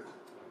in truth,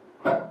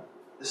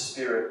 the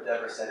Spirit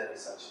never said any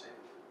such thing.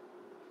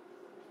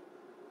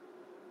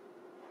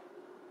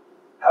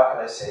 How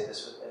can I say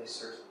this with any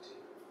certainty?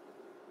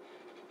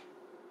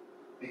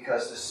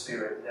 Because the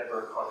Spirit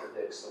never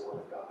contradicts the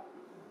Word of God.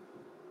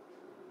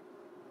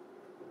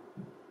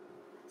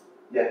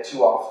 Yet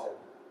too often,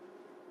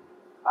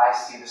 I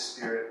see the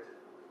Spirit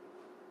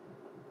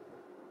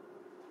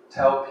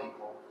tell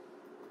people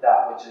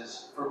that which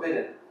is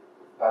forbidden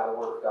by the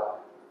Word of God.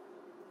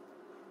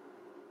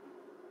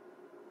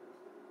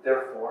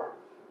 Therefore,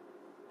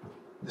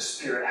 the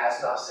Spirit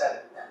has not said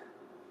it.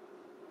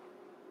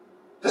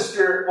 The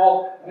Spirit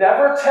will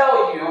never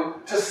tell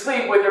you to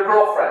sleep with your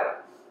girlfriend.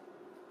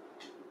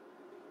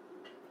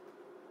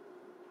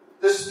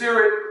 The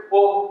Spirit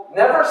will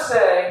never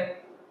say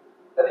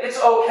that it's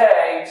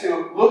okay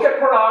to look at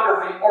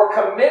pornography or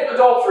commit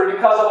adultery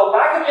because of a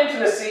lack of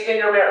intimacy in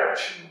your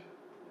marriage.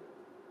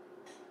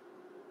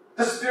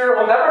 The Spirit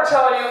will never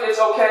tell you it's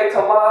okay to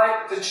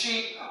lie, to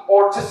cheat,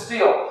 or to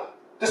steal.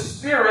 The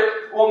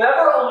Spirit will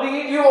never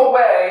lead you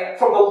away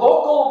from the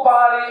local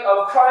body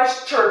of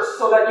Christ Church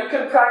so that you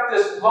can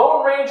practice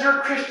Lone Ranger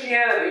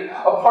Christianity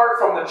apart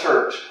from the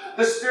church.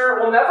 The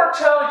Spirit will never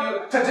tell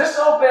you to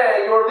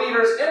disobey your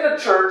leaders in the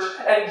church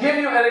and give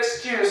you an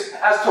excuse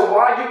as to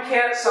why you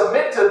can't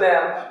submit to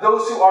them,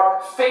 those who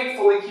are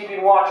faithfully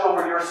keeping watch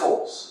over your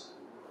souls.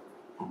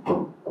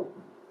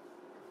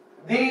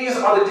 These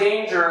are the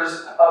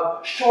dangers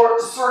of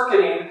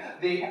short-circuiting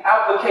the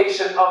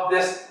application of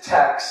this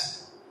text,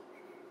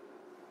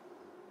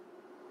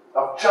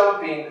 of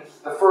jumping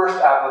the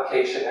first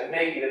application and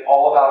making it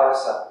all about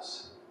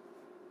ourselves.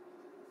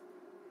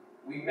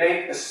 We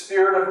make the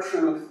Spirit of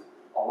truth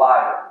a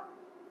liar.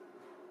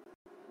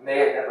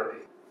 May it never be.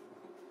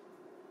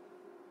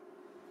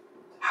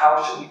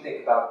 How should we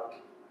think about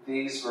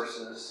these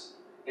verses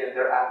in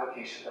their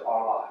application to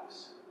our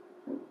lives?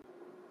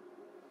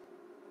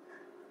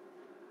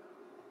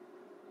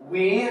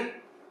 We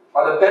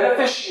are the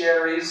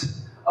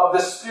beneficiaries of the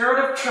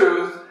Spirit of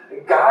truth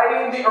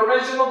guiding the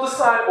original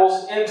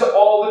disciples into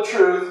all the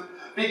truth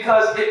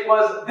because it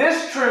was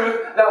this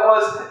truth that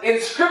was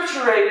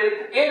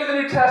inscripturated into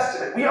the New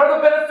Testament. We are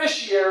the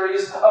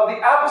beneficiaries of the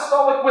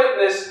apostolic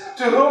witness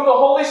to whom the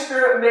Holy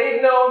Spirit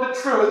made known the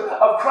truth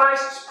of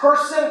Christ's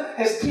person,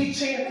 His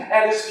teaching,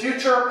 and His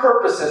future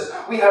purposes.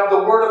 We have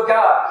the Word of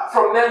God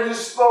from men who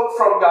spoke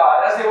from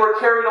God as they were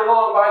carried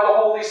along by the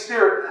Holy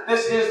Spirit.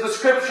 This is the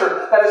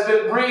Scripture that has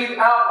been breathed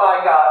out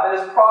by God, that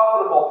is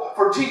profitable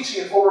for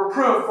teaching, for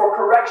reproof, for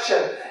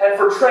correction, and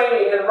for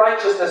training in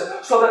righteousness,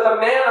 so that the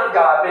man of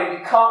God may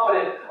be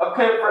competent,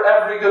 equipped for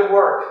every good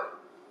work.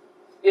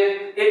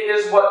 It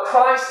is what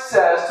Christ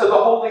says to the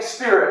Holy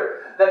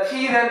Spirit that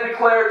He then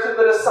declared to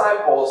the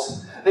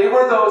disciples. They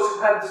were those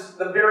who had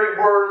the very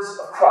words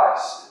of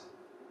Christ.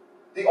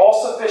 The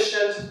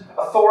all-sufficient,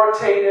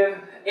 authoritative,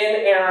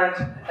 inerrant,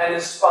 and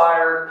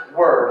inspired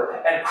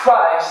Word. And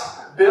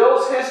Christ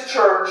builds His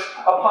church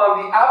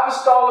upon the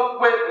apostolic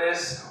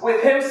witness,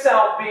 with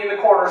Himself being the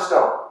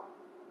cornerstone.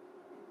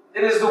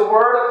 It is the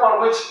Word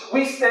upon which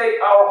we stake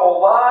our whole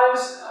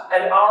lives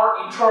and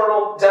our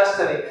eternal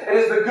destiny. It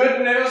is the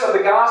good news of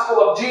the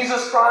gospel of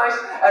Jesus Christ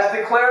as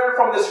declared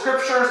from the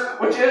Scriptures,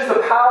 which is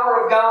the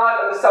power of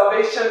God and the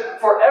salvation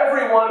for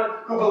everyone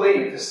who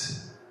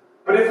believes.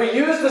 But if we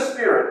use the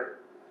Spirit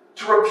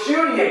to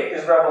repudiate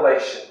His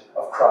revelation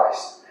of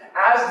Christ,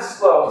 as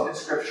disclosed in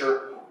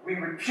Scripture, we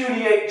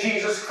repudiate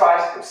Jesus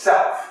Christ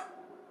Himself.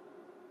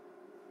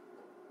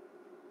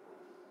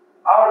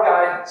 Our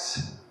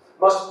guidance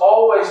must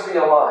always be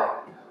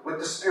aligned with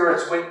the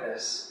Spirit's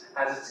witness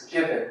as it's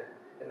given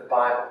in the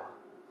Bible.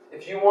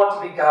 If you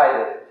want to be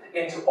guided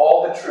into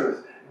all the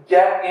truth,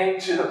 get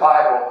into the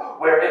Bible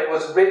where it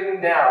was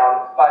written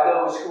down by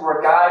those who were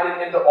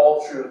guided into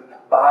all truth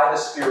by the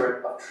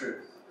Spirit of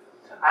truth.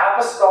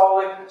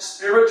 Apostolic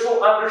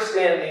spiritual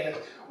understanding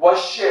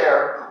was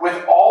shared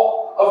with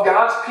all of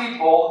God's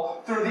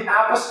people through the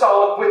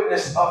apostolic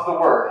witness of the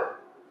Word.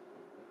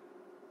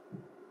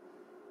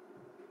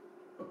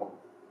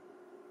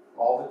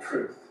 All the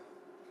truth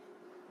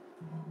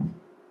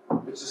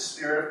which the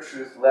Spirit of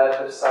truth led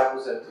the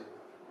disciples into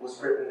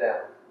was written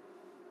down,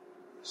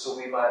 so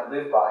we might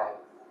live by it,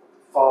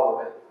 follow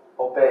it,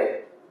 obey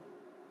it,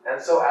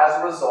 and so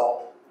as a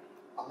result,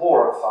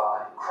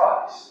 glorify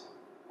Christ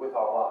with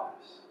our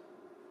lives.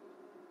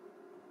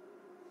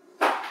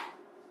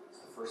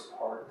 That's the first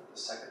part. The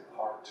second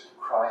part,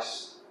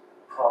 Christ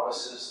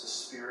promises the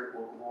Spirit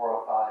will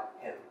glorify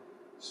Him.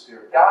 The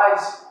Spirit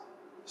guides,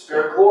 the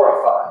Spirit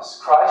glorifies.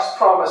 Christ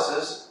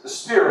promises the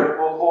Spirit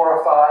will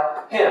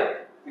glorify Him.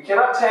 We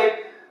cannot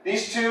take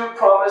these two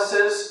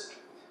promises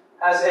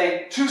as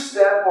a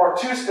two-step or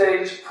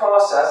two-stage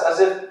process, as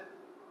if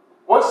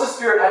once the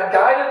Spirit had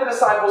guided the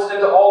disciples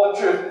into all the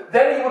truth,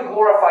 then He would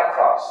glorify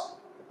Christ.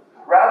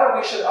 Rather,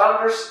 we should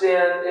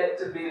understand it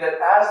to be that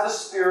as the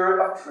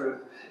Spirit of truth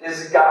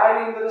is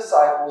guiding the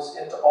disciples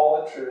into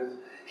all the truth,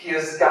 He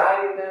is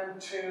guiding them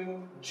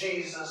to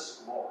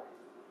Jesus' glory.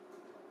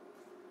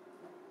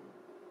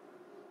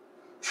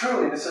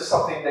 Truly, this is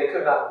something they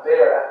could not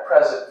bear at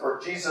present, for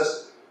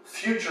Jesus'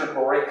 future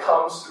glory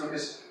comes through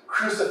His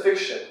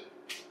crucifixion,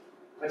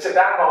 which at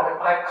that moment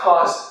might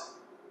cause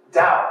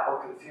doubt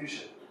or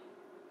confusion.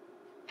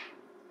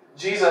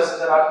 Jesus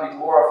is about to be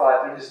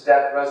glorified through His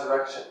death,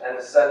 resurrection, and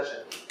ascension,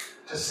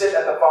 to sit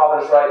at the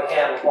Father's right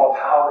hand with all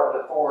power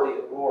and authority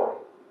and glory.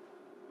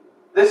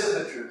 This is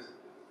the truth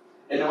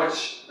into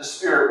which the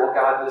Spirit will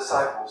guide the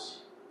disciples.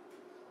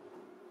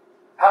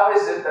 How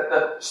is it that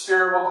the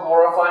Spirit will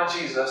glorify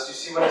Jesus? You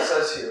see what it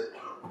says here.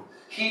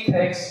 He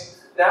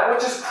takes that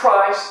which is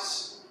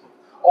Christ's,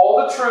 all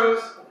the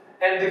truth,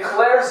 and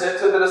declares it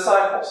to the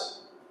disciples.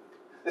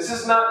 This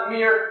is not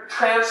mere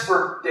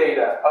transfer of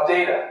data.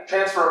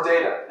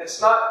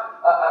 It's not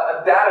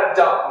a data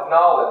dump of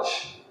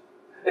knowledge.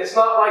 It's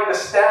not like the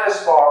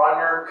status bar on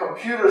your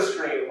computer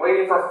screen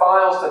waiting for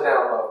files to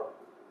download.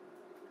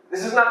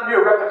 This is not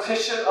mere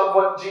repetition of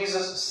what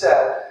Jesus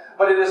said,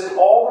 but it is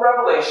all the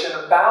revelation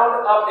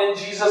bound up in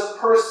Jesus'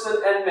 person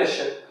and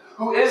mission,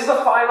 who is the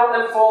final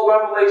and full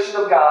revelation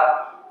of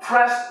God,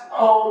 pressed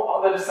home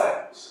on the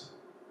disciples.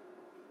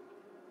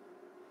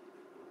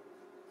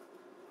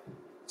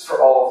 It's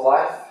for all of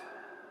life,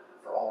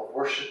 for all of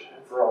worship,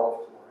 and for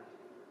all of glory.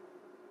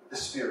 The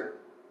Spirit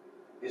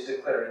is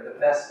declaring the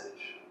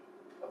message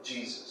of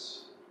Jesus.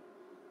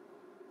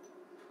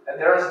 And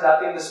there is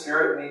nothing the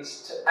Spirit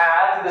needs to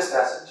add to this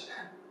message.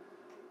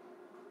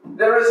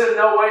 There is in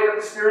no way that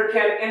the Spirit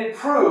can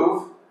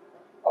improve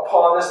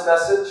upon this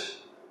message.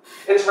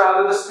 It's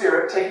rather the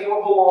Spirit taking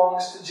what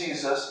belongs to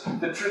Jesus,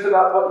 the truth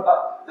about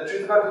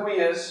who He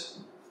is,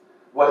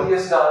 what He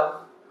has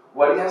done,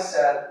 what He has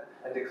said,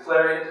 and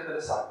declaring it to the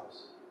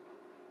disciples.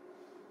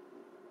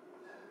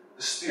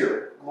 The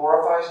Spirit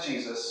glorifies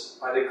Jesus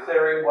by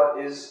declaring what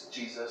is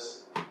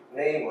Jesus,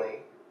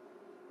 namely,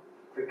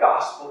 the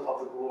gospel of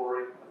the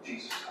glory of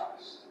Jesus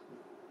Christ.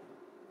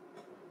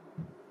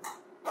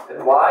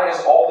 And why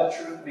is all the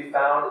truth to be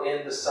found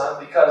in the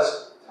Son?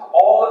 Because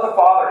all that the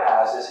Father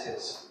has is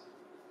His.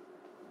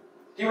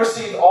 He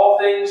received all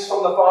things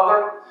from the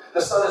Father.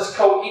 The Son is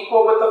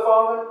co-equal with the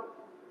Father.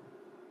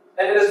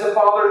 And it is the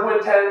Father who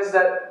intends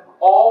that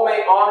all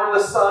may honor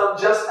the Son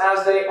just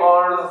as they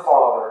honor the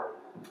Father,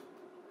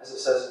 as it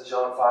says in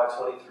John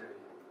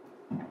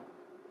 5:23.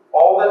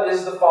 All that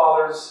is the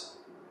Father's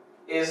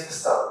is the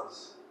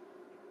Son's.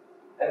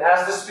 And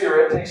as the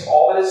Spirit takes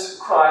all that is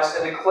Christ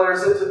and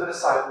declares it to the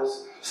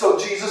disciples, so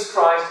Jesus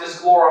Christ is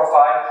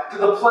glorified to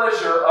the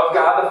pleasure of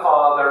God the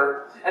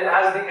Father and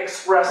as the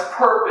express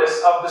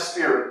purpose of the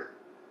Spirit.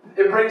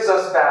 It brings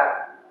us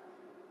back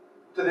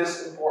to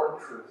this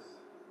important truth.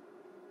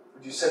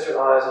 Would you set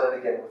your eyes on it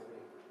again with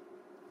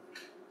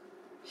me?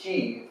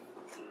 He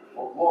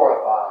will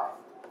glorify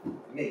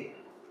me.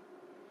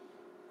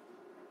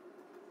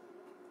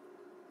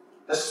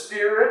 The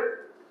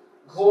Spirit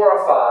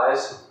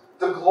glorifies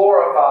the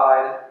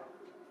glorified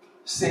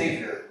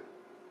Savior.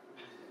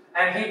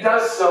 And He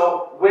does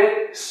so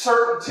with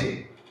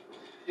certainty.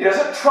 He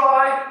doesn't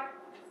try.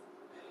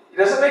 He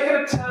doesn't make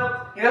an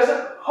attempt. He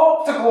doesn't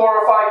hope to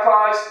glorify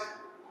Christ.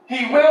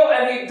 He will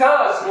and He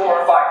does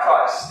glorify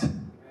Christ.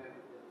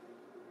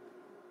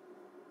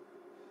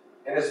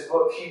 In his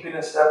book, Keeping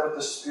in Step with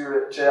the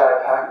Spirit,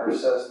 J.I. Packer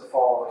says the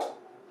following.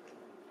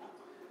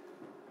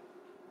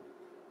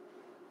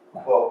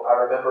 Quote, I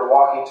remember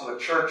walking to a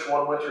church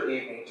one winter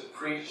evening to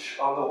preach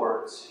on the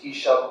words, He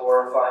shall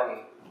glorify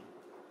me.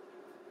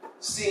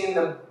 Seeing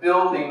the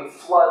building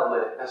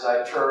floodlit as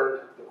I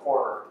turned the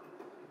corner,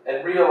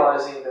 and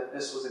realizing that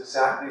this was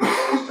exactly the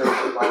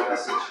illustration my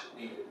message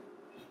needed.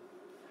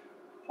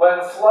 When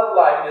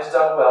floodlighting is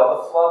done well,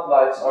 the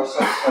floodlights are so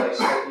placed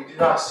that you do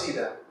not see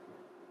them.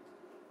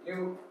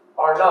 You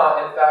are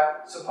not, in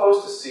fact,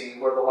 supposed to see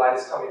where the light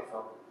is coming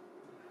from.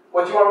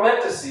 What you are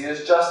meant to see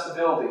is just the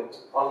building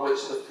on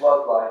which the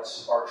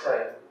floodlights are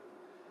trained.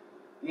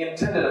 The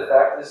intended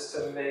effect is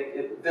to make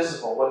it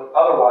visible when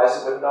otherwise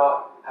it would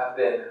not have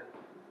been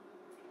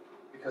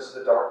because of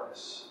the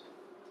darkness.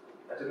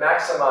 And to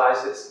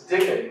maximize its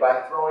dignity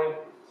by throwing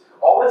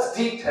all its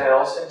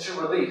details into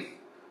relief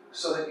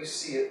so that you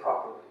see it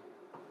properly.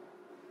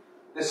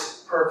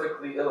 This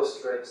perfectly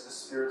illustrates the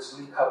Spirit's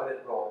new covenant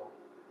role.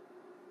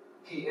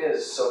 He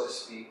is, so to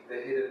speak, the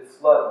hidden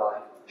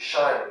floodlight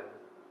shining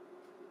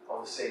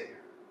on the Savior.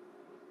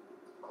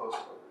 Close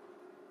quote.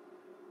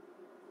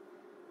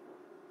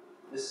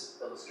 This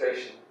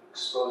illustration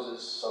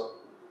exposes some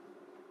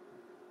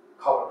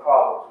common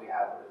problems we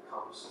have when it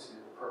comes to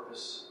the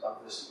purpose of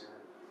the Spirit.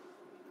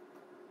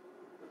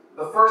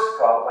 The first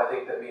problem I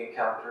think that we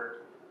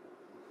encountered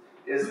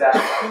is that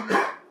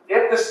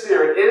if the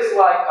Spirit is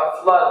like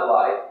a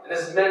floodlight and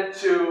is meant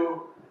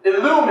to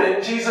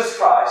illumine Jesus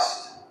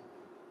Christ,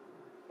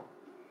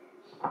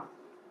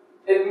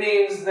 it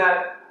means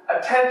that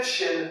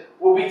attention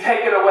will be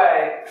taken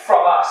away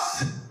from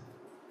us.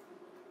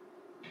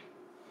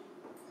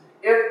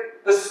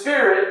 If the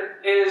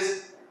Spirit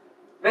is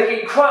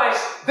making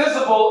Christ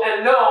visible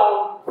and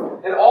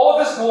known in all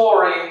of His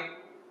glory,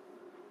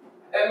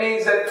 it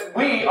means that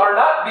we are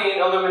not being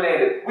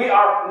illuminated. We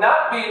are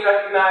not being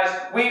recognized.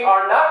 We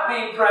are not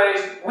being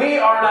praised. We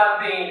are not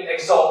being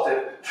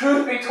exalted.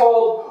 Truth be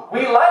told,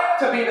 we like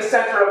to be the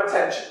center of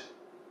attention.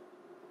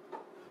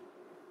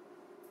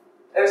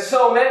 And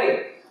so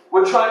many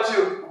would try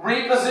to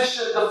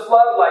reposition the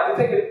floodlight,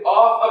 to take it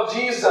off of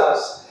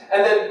Jesus,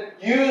 and then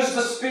use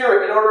the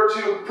Spirit in order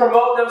to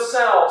promote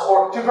themselves,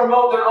 or to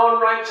promote their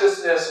own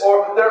righteousness,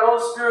 or their own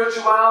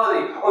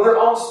spirituality, or their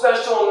own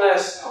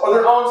specialness, or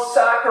their own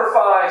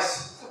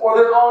sacrifice, or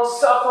their own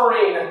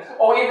suffering,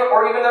 or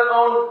even their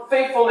own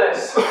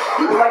faithfulness.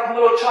 We're like a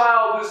little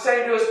child who's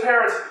saying to his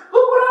parents,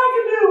 look what I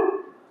can do.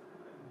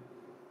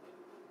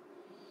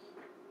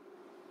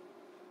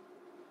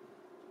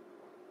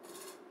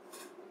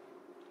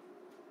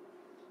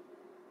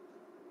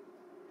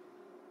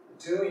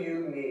 Do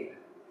you need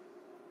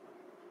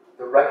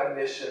the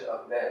recognition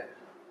of men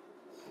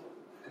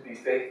to be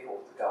faithful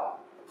to God?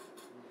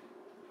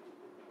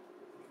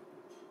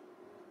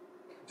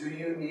 Do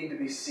you need to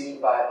be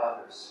seen by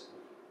others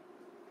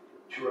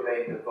to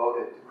remain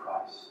devoted to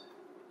Christ?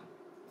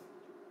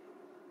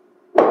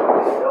 If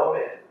no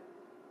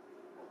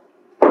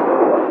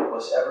one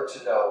was ever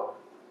to know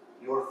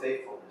your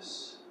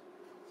faithfulness,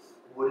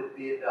 would it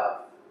be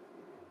enough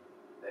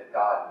that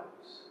God knows?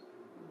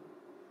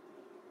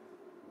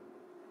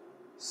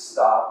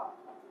 Stop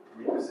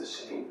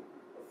repositioning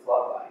the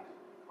floodlight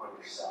on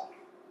yourself.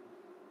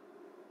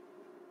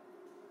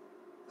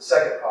 The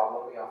second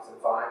problem we often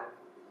find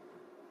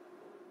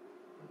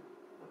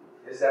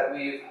is that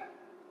we've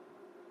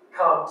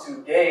come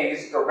to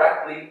gaze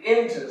directly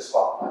into the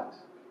spotlight.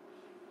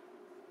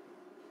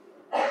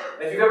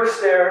 If you've ever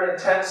stared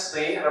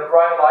intensely at a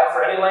bright light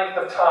for any length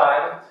of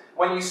time,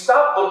 when you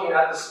stop looking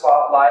at the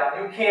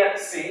spotlight, you can't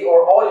see,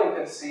 or all you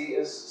can see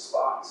is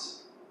spots.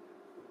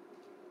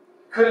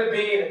 Could it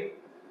be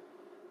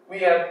we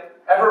have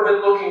ever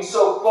been looking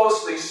so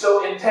closely,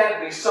 so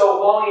intently, so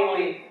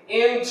longingly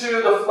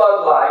into the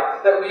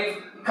floodlight that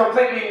we've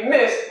completely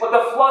missed what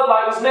the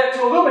floodlight was meant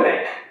to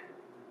illuminate?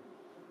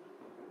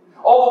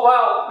 All the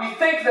while, we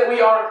think that we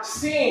are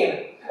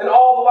seeing And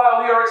all the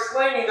while we are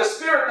exclaiming, the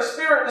Spirit, the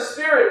Spirit, the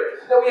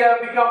Spirit, that we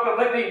have become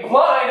completely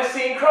blind to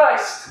seeing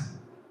Christ.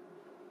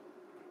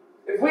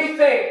 If we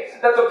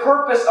think that the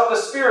purpose of the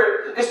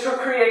Spirit is to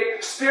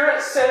create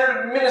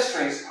Spirit-centered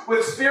ministries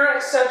with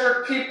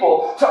Spirit-centered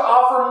people to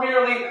offer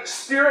merely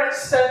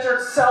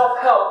Spirit-centered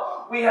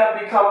self-help, we have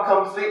become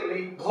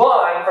completely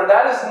blind, for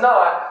that is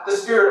not the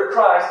Spirit of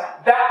Christ.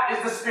 That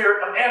is the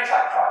spirit of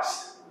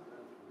Antichrist.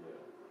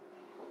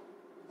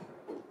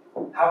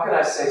 How can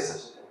I say such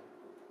a thing?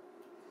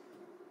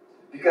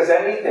 Because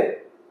anything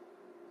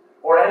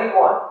or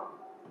anyone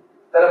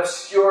that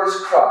obscures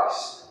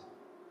Christ,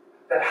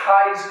 that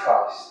hides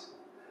Christ,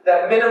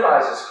 that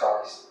minimizes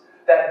Christ,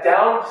 that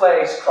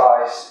downplays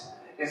Christ,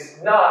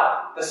 is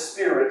not the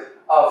Spirit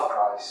of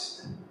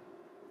Christ.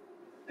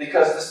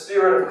 Because the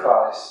Spirit of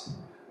Christ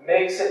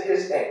makes it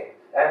His aim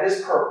and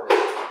His purpose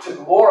to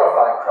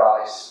glorify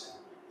Christ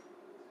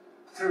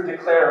through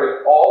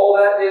declaring all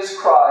that is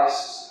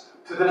Christ's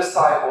to the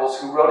disciples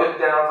who wrote it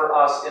down for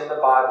us in the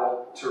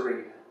Bible to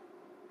read.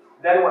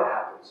 Then what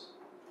happens?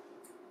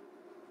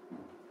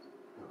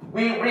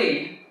 We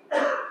read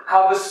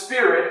how the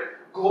Spirit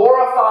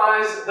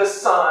glorifies the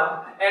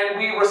Son, and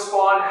we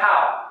respond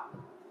how?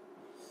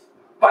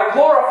 By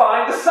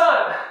glorifying the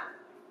Son.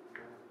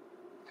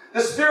 The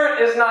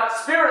Spirit is not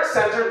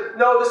Spirit-centered.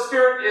 No, the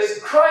Spirit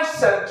is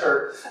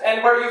Christ-centered.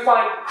 And where you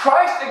find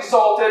Christ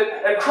exalted,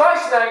 and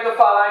Christ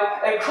magnified,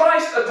 and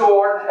Christ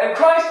adored, and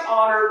Christ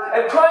honored,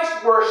 and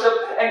Christ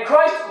worshipped, and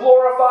Christ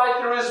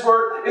glorified through His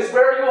Word is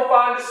where you will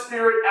find the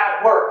Spirit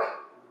at work.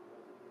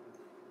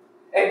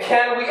 And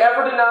can we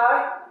ever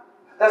deny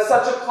that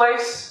such a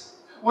place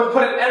would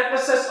put an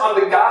emphasis on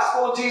the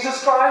gospel of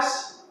Jesus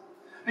Christ?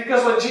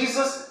 Because when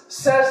Jesus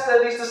says to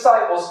these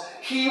disciples,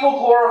 He will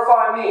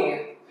glorify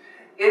me,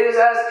 it is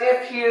as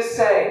if He is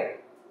saying,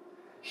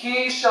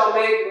 He shall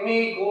make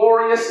me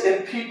glorious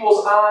in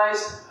people's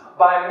eyes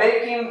by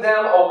making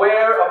them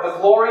aware of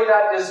the glory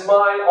that is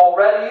mine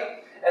already,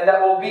 and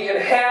that will be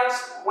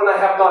enhanced when I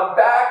have gone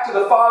back to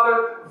the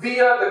Father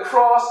via the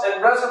cross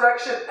and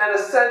resurrection and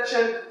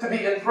ascension to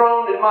be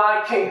enthroned in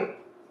my kingdom.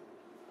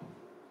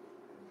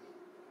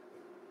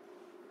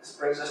 This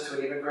brings us to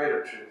an even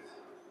greater truth.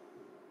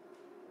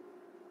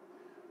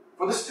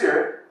 For the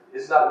Spirit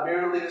is not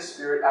merely the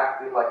Spirit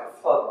acting like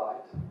a floodlight,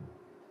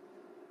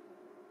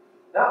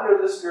 not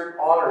merely the Spirit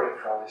honoring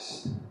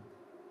Christ.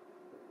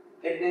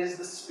 It is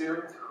the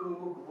Spirit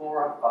who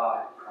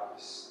glorified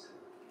Christ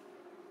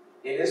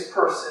in His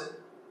person,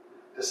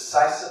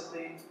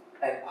 decisively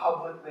and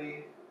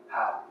publicly.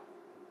 How?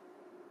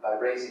 By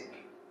raising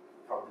Him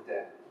from the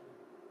dead.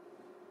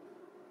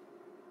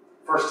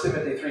 1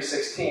 Timothy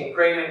 3:16,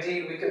 great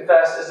indeed, we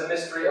confess, is a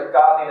mystery of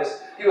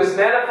godliness. He was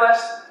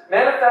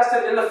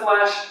manifested in the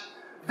flesh,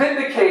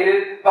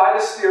 vindicated by the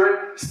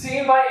Spirit,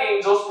 seen by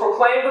angels,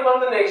 proclaimed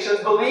among the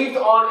nations, believed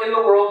on in the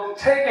world,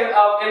 taken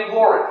up in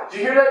glory. Did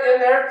you hear that in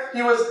there?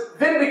 He was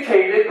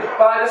vindicated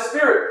by the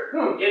Spirit.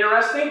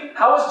 Interesting.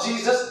 How was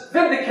Jesus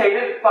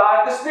vindicated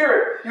by the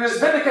Spirit? He was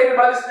vindicated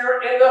by the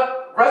Spirit in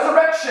the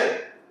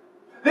resurrection.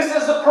 This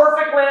is the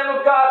perfect Lamb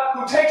of God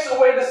who takes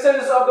away the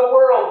sins of the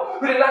world,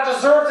 who did not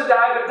deserve to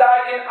die, but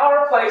died in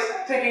our place,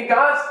 taking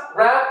God's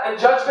wrath and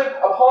judgment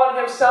upon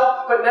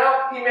Himself. But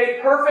now He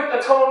made perfect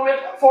atonement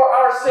for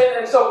our sin,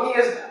 and so He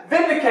is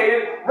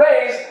vindicated,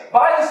 raised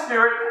by the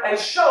Spirit, and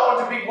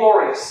shown to be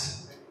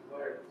glorious.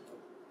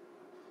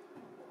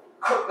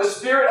 The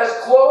Spirit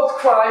has clothed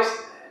Christ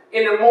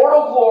in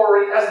immortal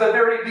glory as the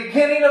very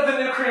beginning of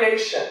the new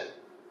creation.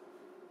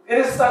 It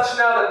is such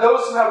now that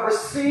those who have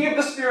received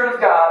the Spirit of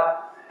God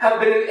have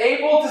been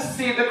enabled to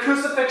see the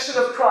crucifixion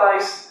of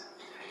Christ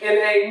in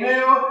a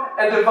new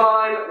and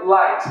divine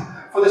light.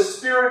 For the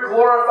Spirit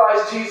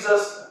glorifies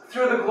Jesus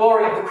through the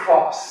glory of the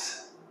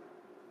cross.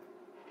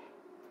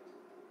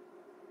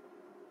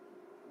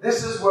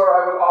 This is where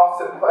I would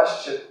often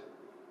question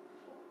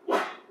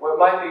what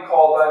might be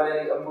called by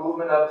many a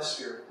movement of the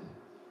Spirit.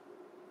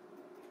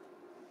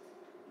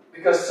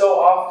 Because so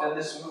often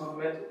this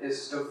movement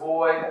is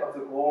devoid of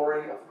the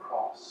glory of the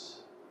cross.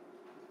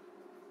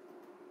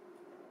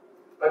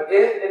 But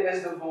if it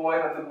is devoid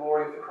of the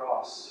glory of the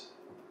cross,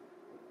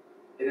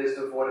 it is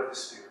devoid of the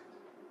Spirit.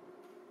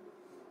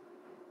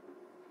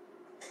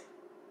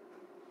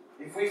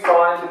 If we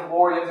find the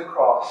glory of the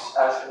cross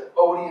as an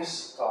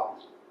odious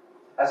thought,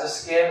 as a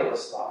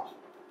scandalous thought,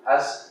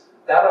 as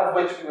that of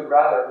which we would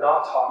rather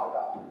not talk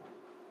about,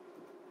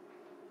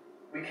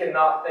 we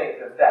cannot think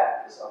that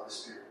that is of the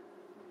Spirit.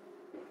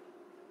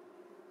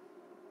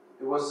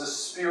 It was the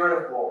Spirit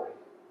of glory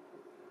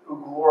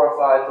who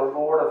glorified the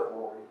Lord of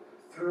glory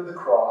through the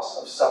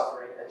cross of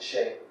suffering and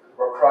shame,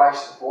 where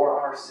Christ bore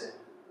our sin,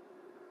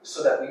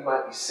 so that we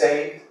might be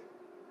saved,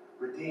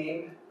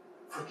 redeemed,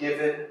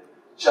 forgiven,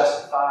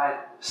 justified,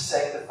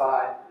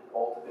 sanctified, and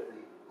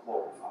ultimately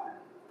glorified.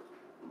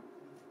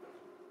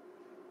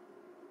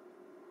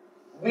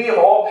 We of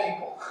all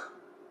people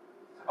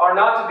are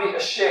not to be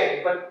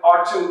ashamed, but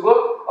are to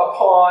look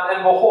upon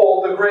and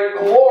behold the great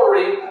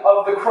glory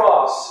of the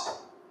cross.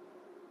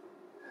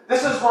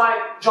 This is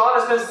why John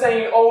has been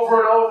saying over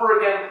and over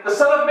again, the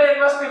Son of Man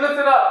must be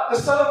lifted up. The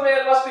Son of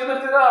Man must be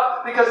lifted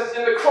up, because it's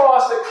in the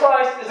cross that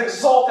Christ is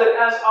exalted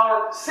as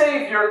our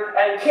Savior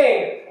and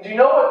King. Do you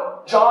know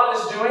what John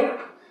is doing?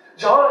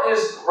 John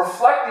is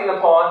reflecting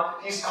upon,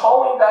 he's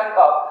calling back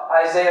up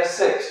Isaiah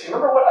 6. Do you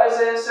remember what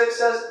Isaiah 6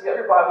 says? If you have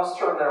your Bibles,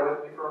 turn there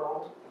with me for a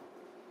moment.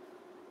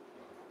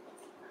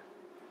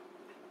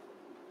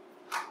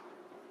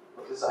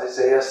 What does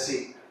Isaiah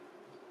see?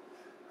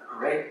 A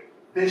great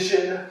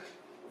vision of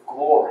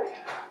glory.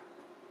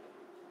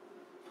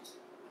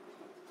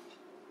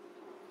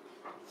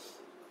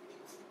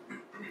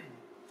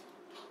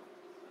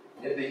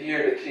 In the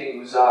year that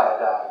King Uzziah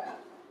died,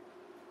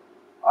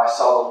 I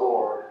saw the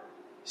Lord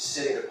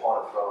sitting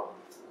upon a throne.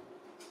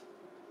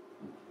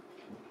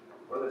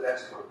 What are the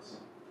next words?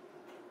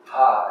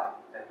 High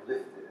and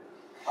lifted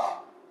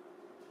up.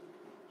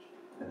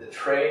 And the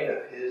train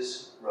of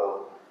his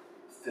robe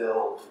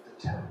filled the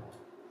temple.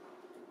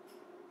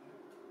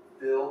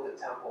 Filled the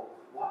temple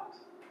with what?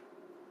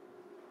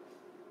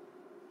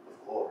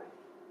 With glory.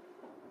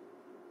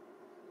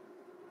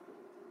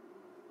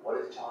 What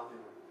is John doing?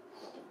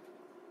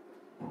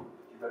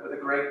 You remember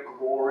the great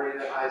glory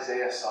that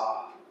Isaiah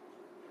saw?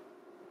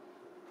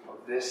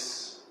 Of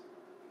this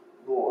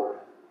Lord,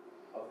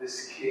 of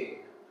this King,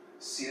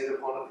 seated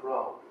upon a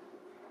throne.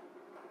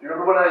 You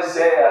remember when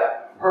Isaiah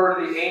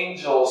heard the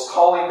angels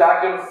calling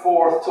back and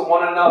forth to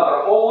one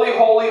another, Holy,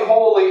 holy,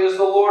 holy is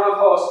the Lord of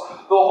hosts.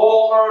 The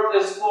whole earth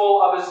is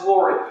full of his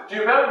glory. Do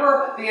you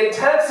remember the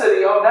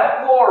intensity of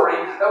that glory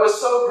that was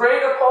so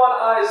great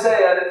upon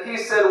Isaiah that he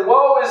said,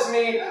 Woe is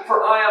me,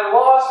 for I am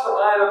lost, for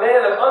I am a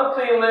man of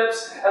unclean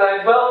lips, and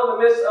I dwell in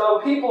the midst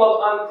of a people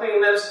of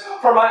unclean lips,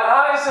 for my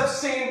eyes have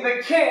seen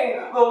the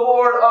King, the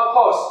Lord of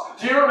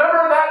hosts. Do you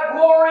remember that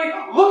glory?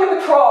 Look at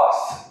the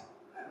cross.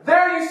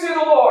 There you see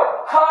the Lord,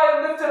 high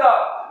and lifted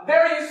up.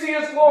 There you see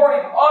his glory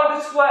on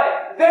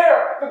display.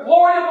 There, the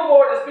glory of the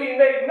Lord is being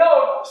made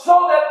known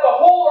so that the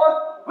whole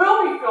earth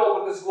will be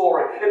filled with his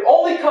glory. It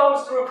only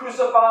comes through a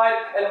crucified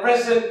and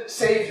risen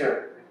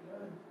Savior.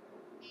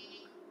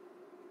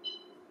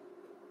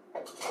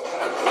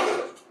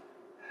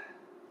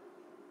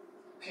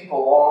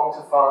 People long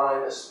to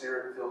find a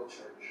Spirit-filled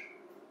church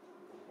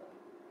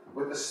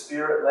with a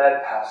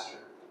Spirit-led pastor.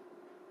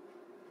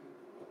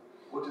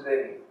 What do they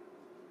need?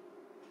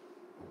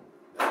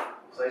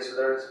 A place where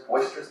there is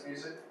boisterous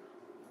music,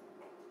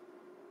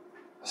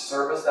 a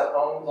service that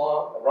runs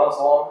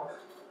long,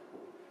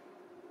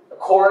 a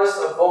chorus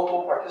of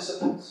vocal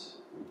participants,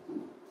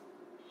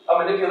 a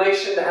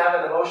manipulation to have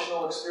an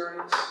emotional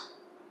experience,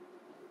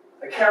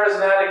 a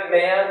charismatic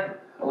man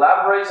who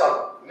elaborates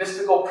on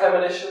mystical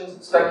premonitions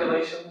and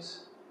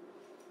speculations.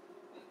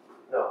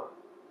 No.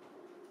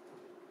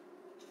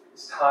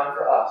 It's time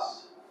for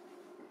us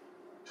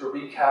to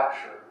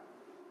recapture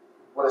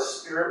what a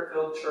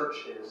Spirit-filled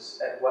church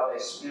is and what a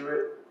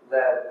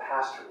Spirit-led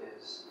pastor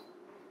is.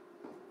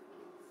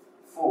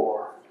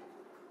 For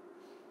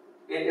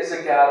it is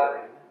a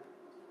gathering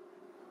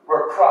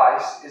where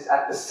Christ is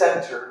at the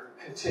center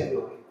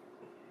continually.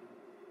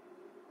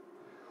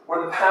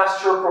 Where the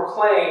pastor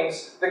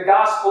proclaims the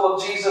gospel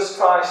of Jesus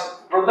Christ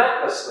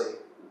relentlessly.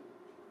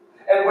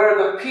 And where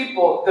the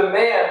people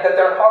demand that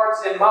their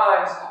hearts and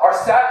minds are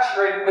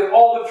saturated with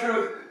all the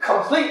truth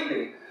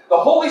completely. The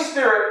Holy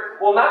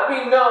Spirit will not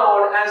be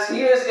known as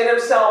he is in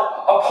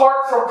himself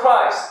apart from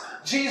Christ.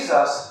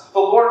 Jesus, the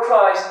Lord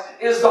Christ,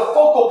 is the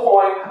focal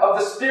point of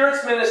the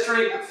Spirit's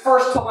ministry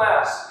first to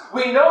last.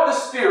 We know the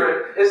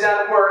Spirit is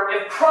at work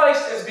if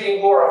Christ is being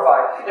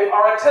glorified. If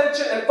our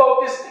attention and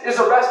focus is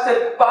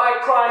arrested by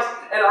Christ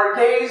and our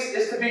gaze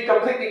is to be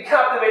completely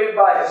captivated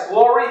by his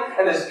glory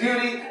and his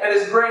beauty and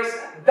his grace,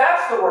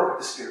 that's the work of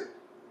the Spirit.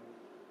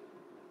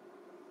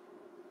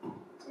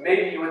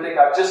 Maybe you would think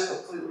I've just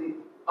completely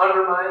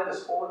undermined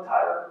this whole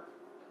entire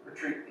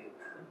retreat theme.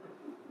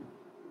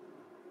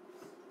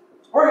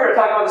 We're here to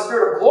talk about the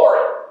Spirit of glory.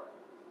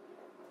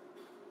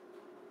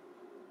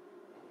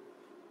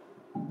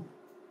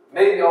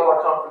 Maybe all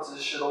our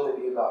conferences should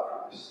only be about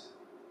Christ.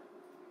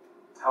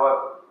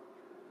 However,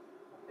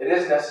 it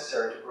is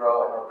necessary to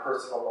grow in our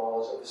personal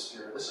knowledge of the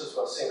Spirit. This is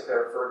what St.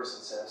 Clair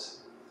Ferguson says.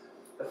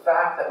 The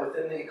fact that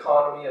within the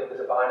economy of the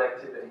divine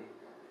activity,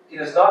 he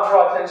does not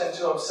draw attention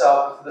to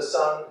himself, but to the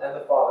Son and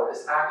the Father,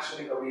 is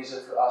actually a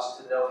reason for us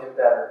to know him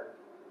better,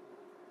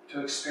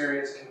 to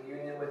experience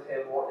communion with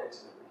him more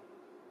intimately.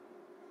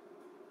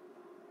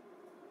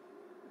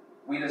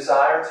 We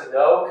desire to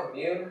know,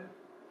 commune,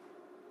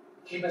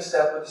 keep in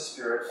step with the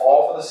Spirit,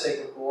 all for the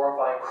sake of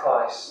glorifying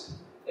Christ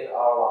in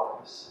our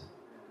lives.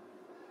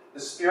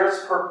 The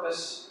Spirit's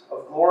purpose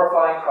of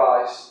glorifying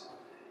Christ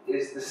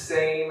is the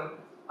same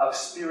of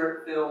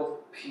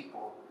Spirit-filled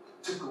people,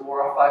 to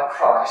glorify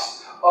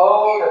Christ.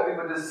 Oh, that we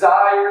would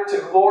desire to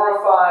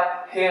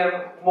glorify him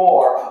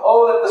more.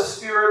 Oh, that the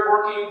Spirit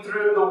working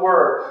through the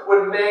Word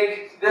would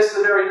make this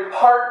the very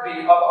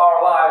heartbeat of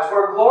our lives,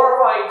 where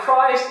glorifying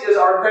Christ is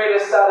our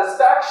greatest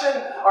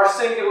satisfaction, our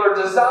singular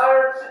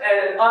desire,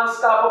 and an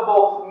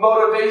unstoppable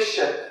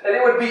motivation. And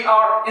it would be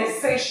our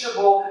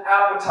insatiable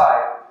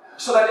appetite.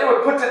 so that it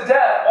would put to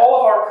death all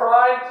of our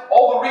pride,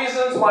 all the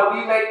reasons why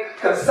we make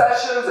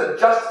concessions and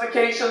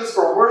justifications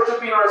for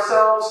worshiping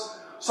ourselves.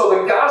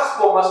 So the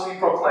gospel must be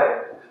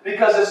proclaimed,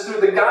 because it's through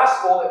the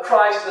gospel that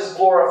Christ is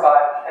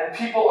glorified and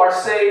people are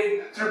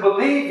saved through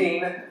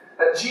believing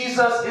that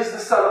Jesus is the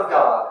Son of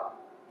God,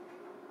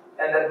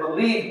 and that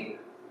believing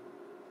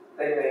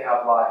they may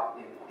have life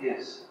in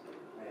His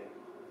name.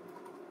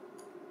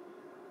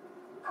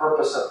 The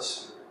purpose of the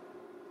Spirit,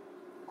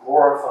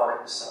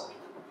 glorifying the Son,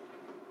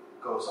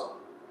 goes on.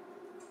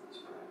 Let's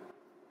pray.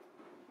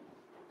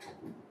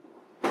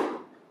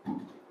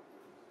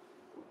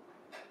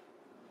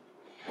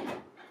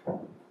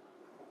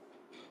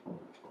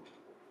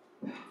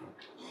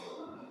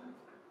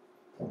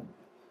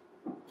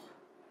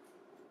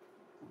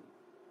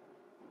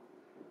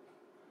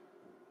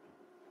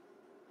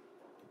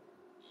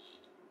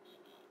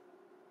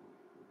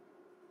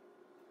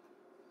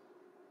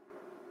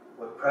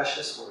 What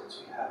precious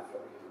words we have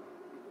from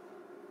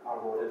you, our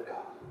Lord and God.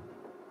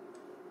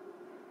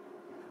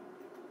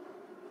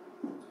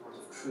 Words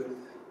of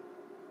truth,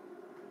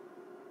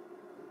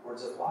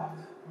 words of life,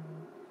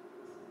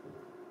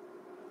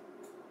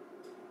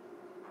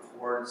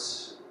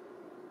 words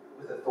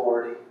with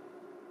authority,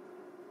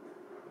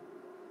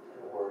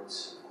 and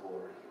words of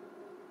glory.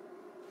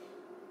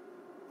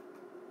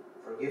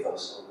 Forgive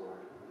us, O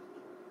Lord,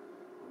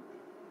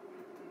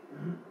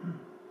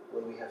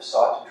 when we have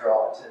sought to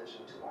draw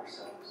attention to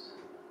ourselves.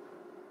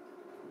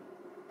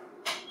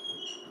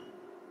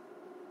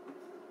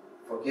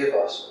 Forgive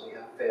us when we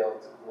have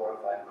failed to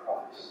glorify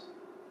Christ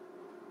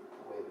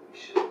the way that we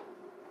should.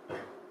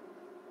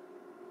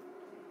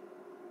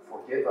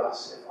 Forgive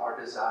us if our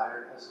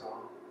desire has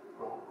grown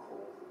cold.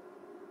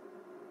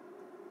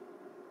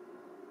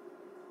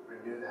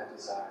 Renew that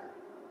desire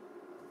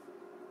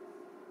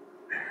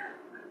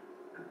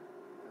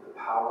through the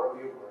power of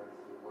your word,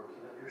 through the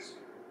working of your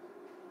Spirit,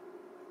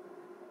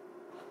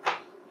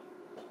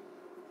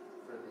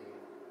 for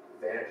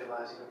the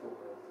evangelizing of the world.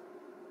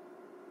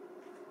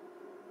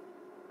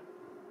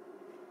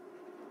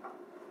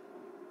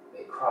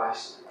 May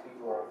Christ be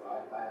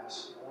glorified by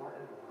us more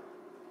and more.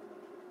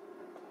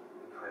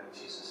 We pray in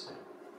Jesus' name.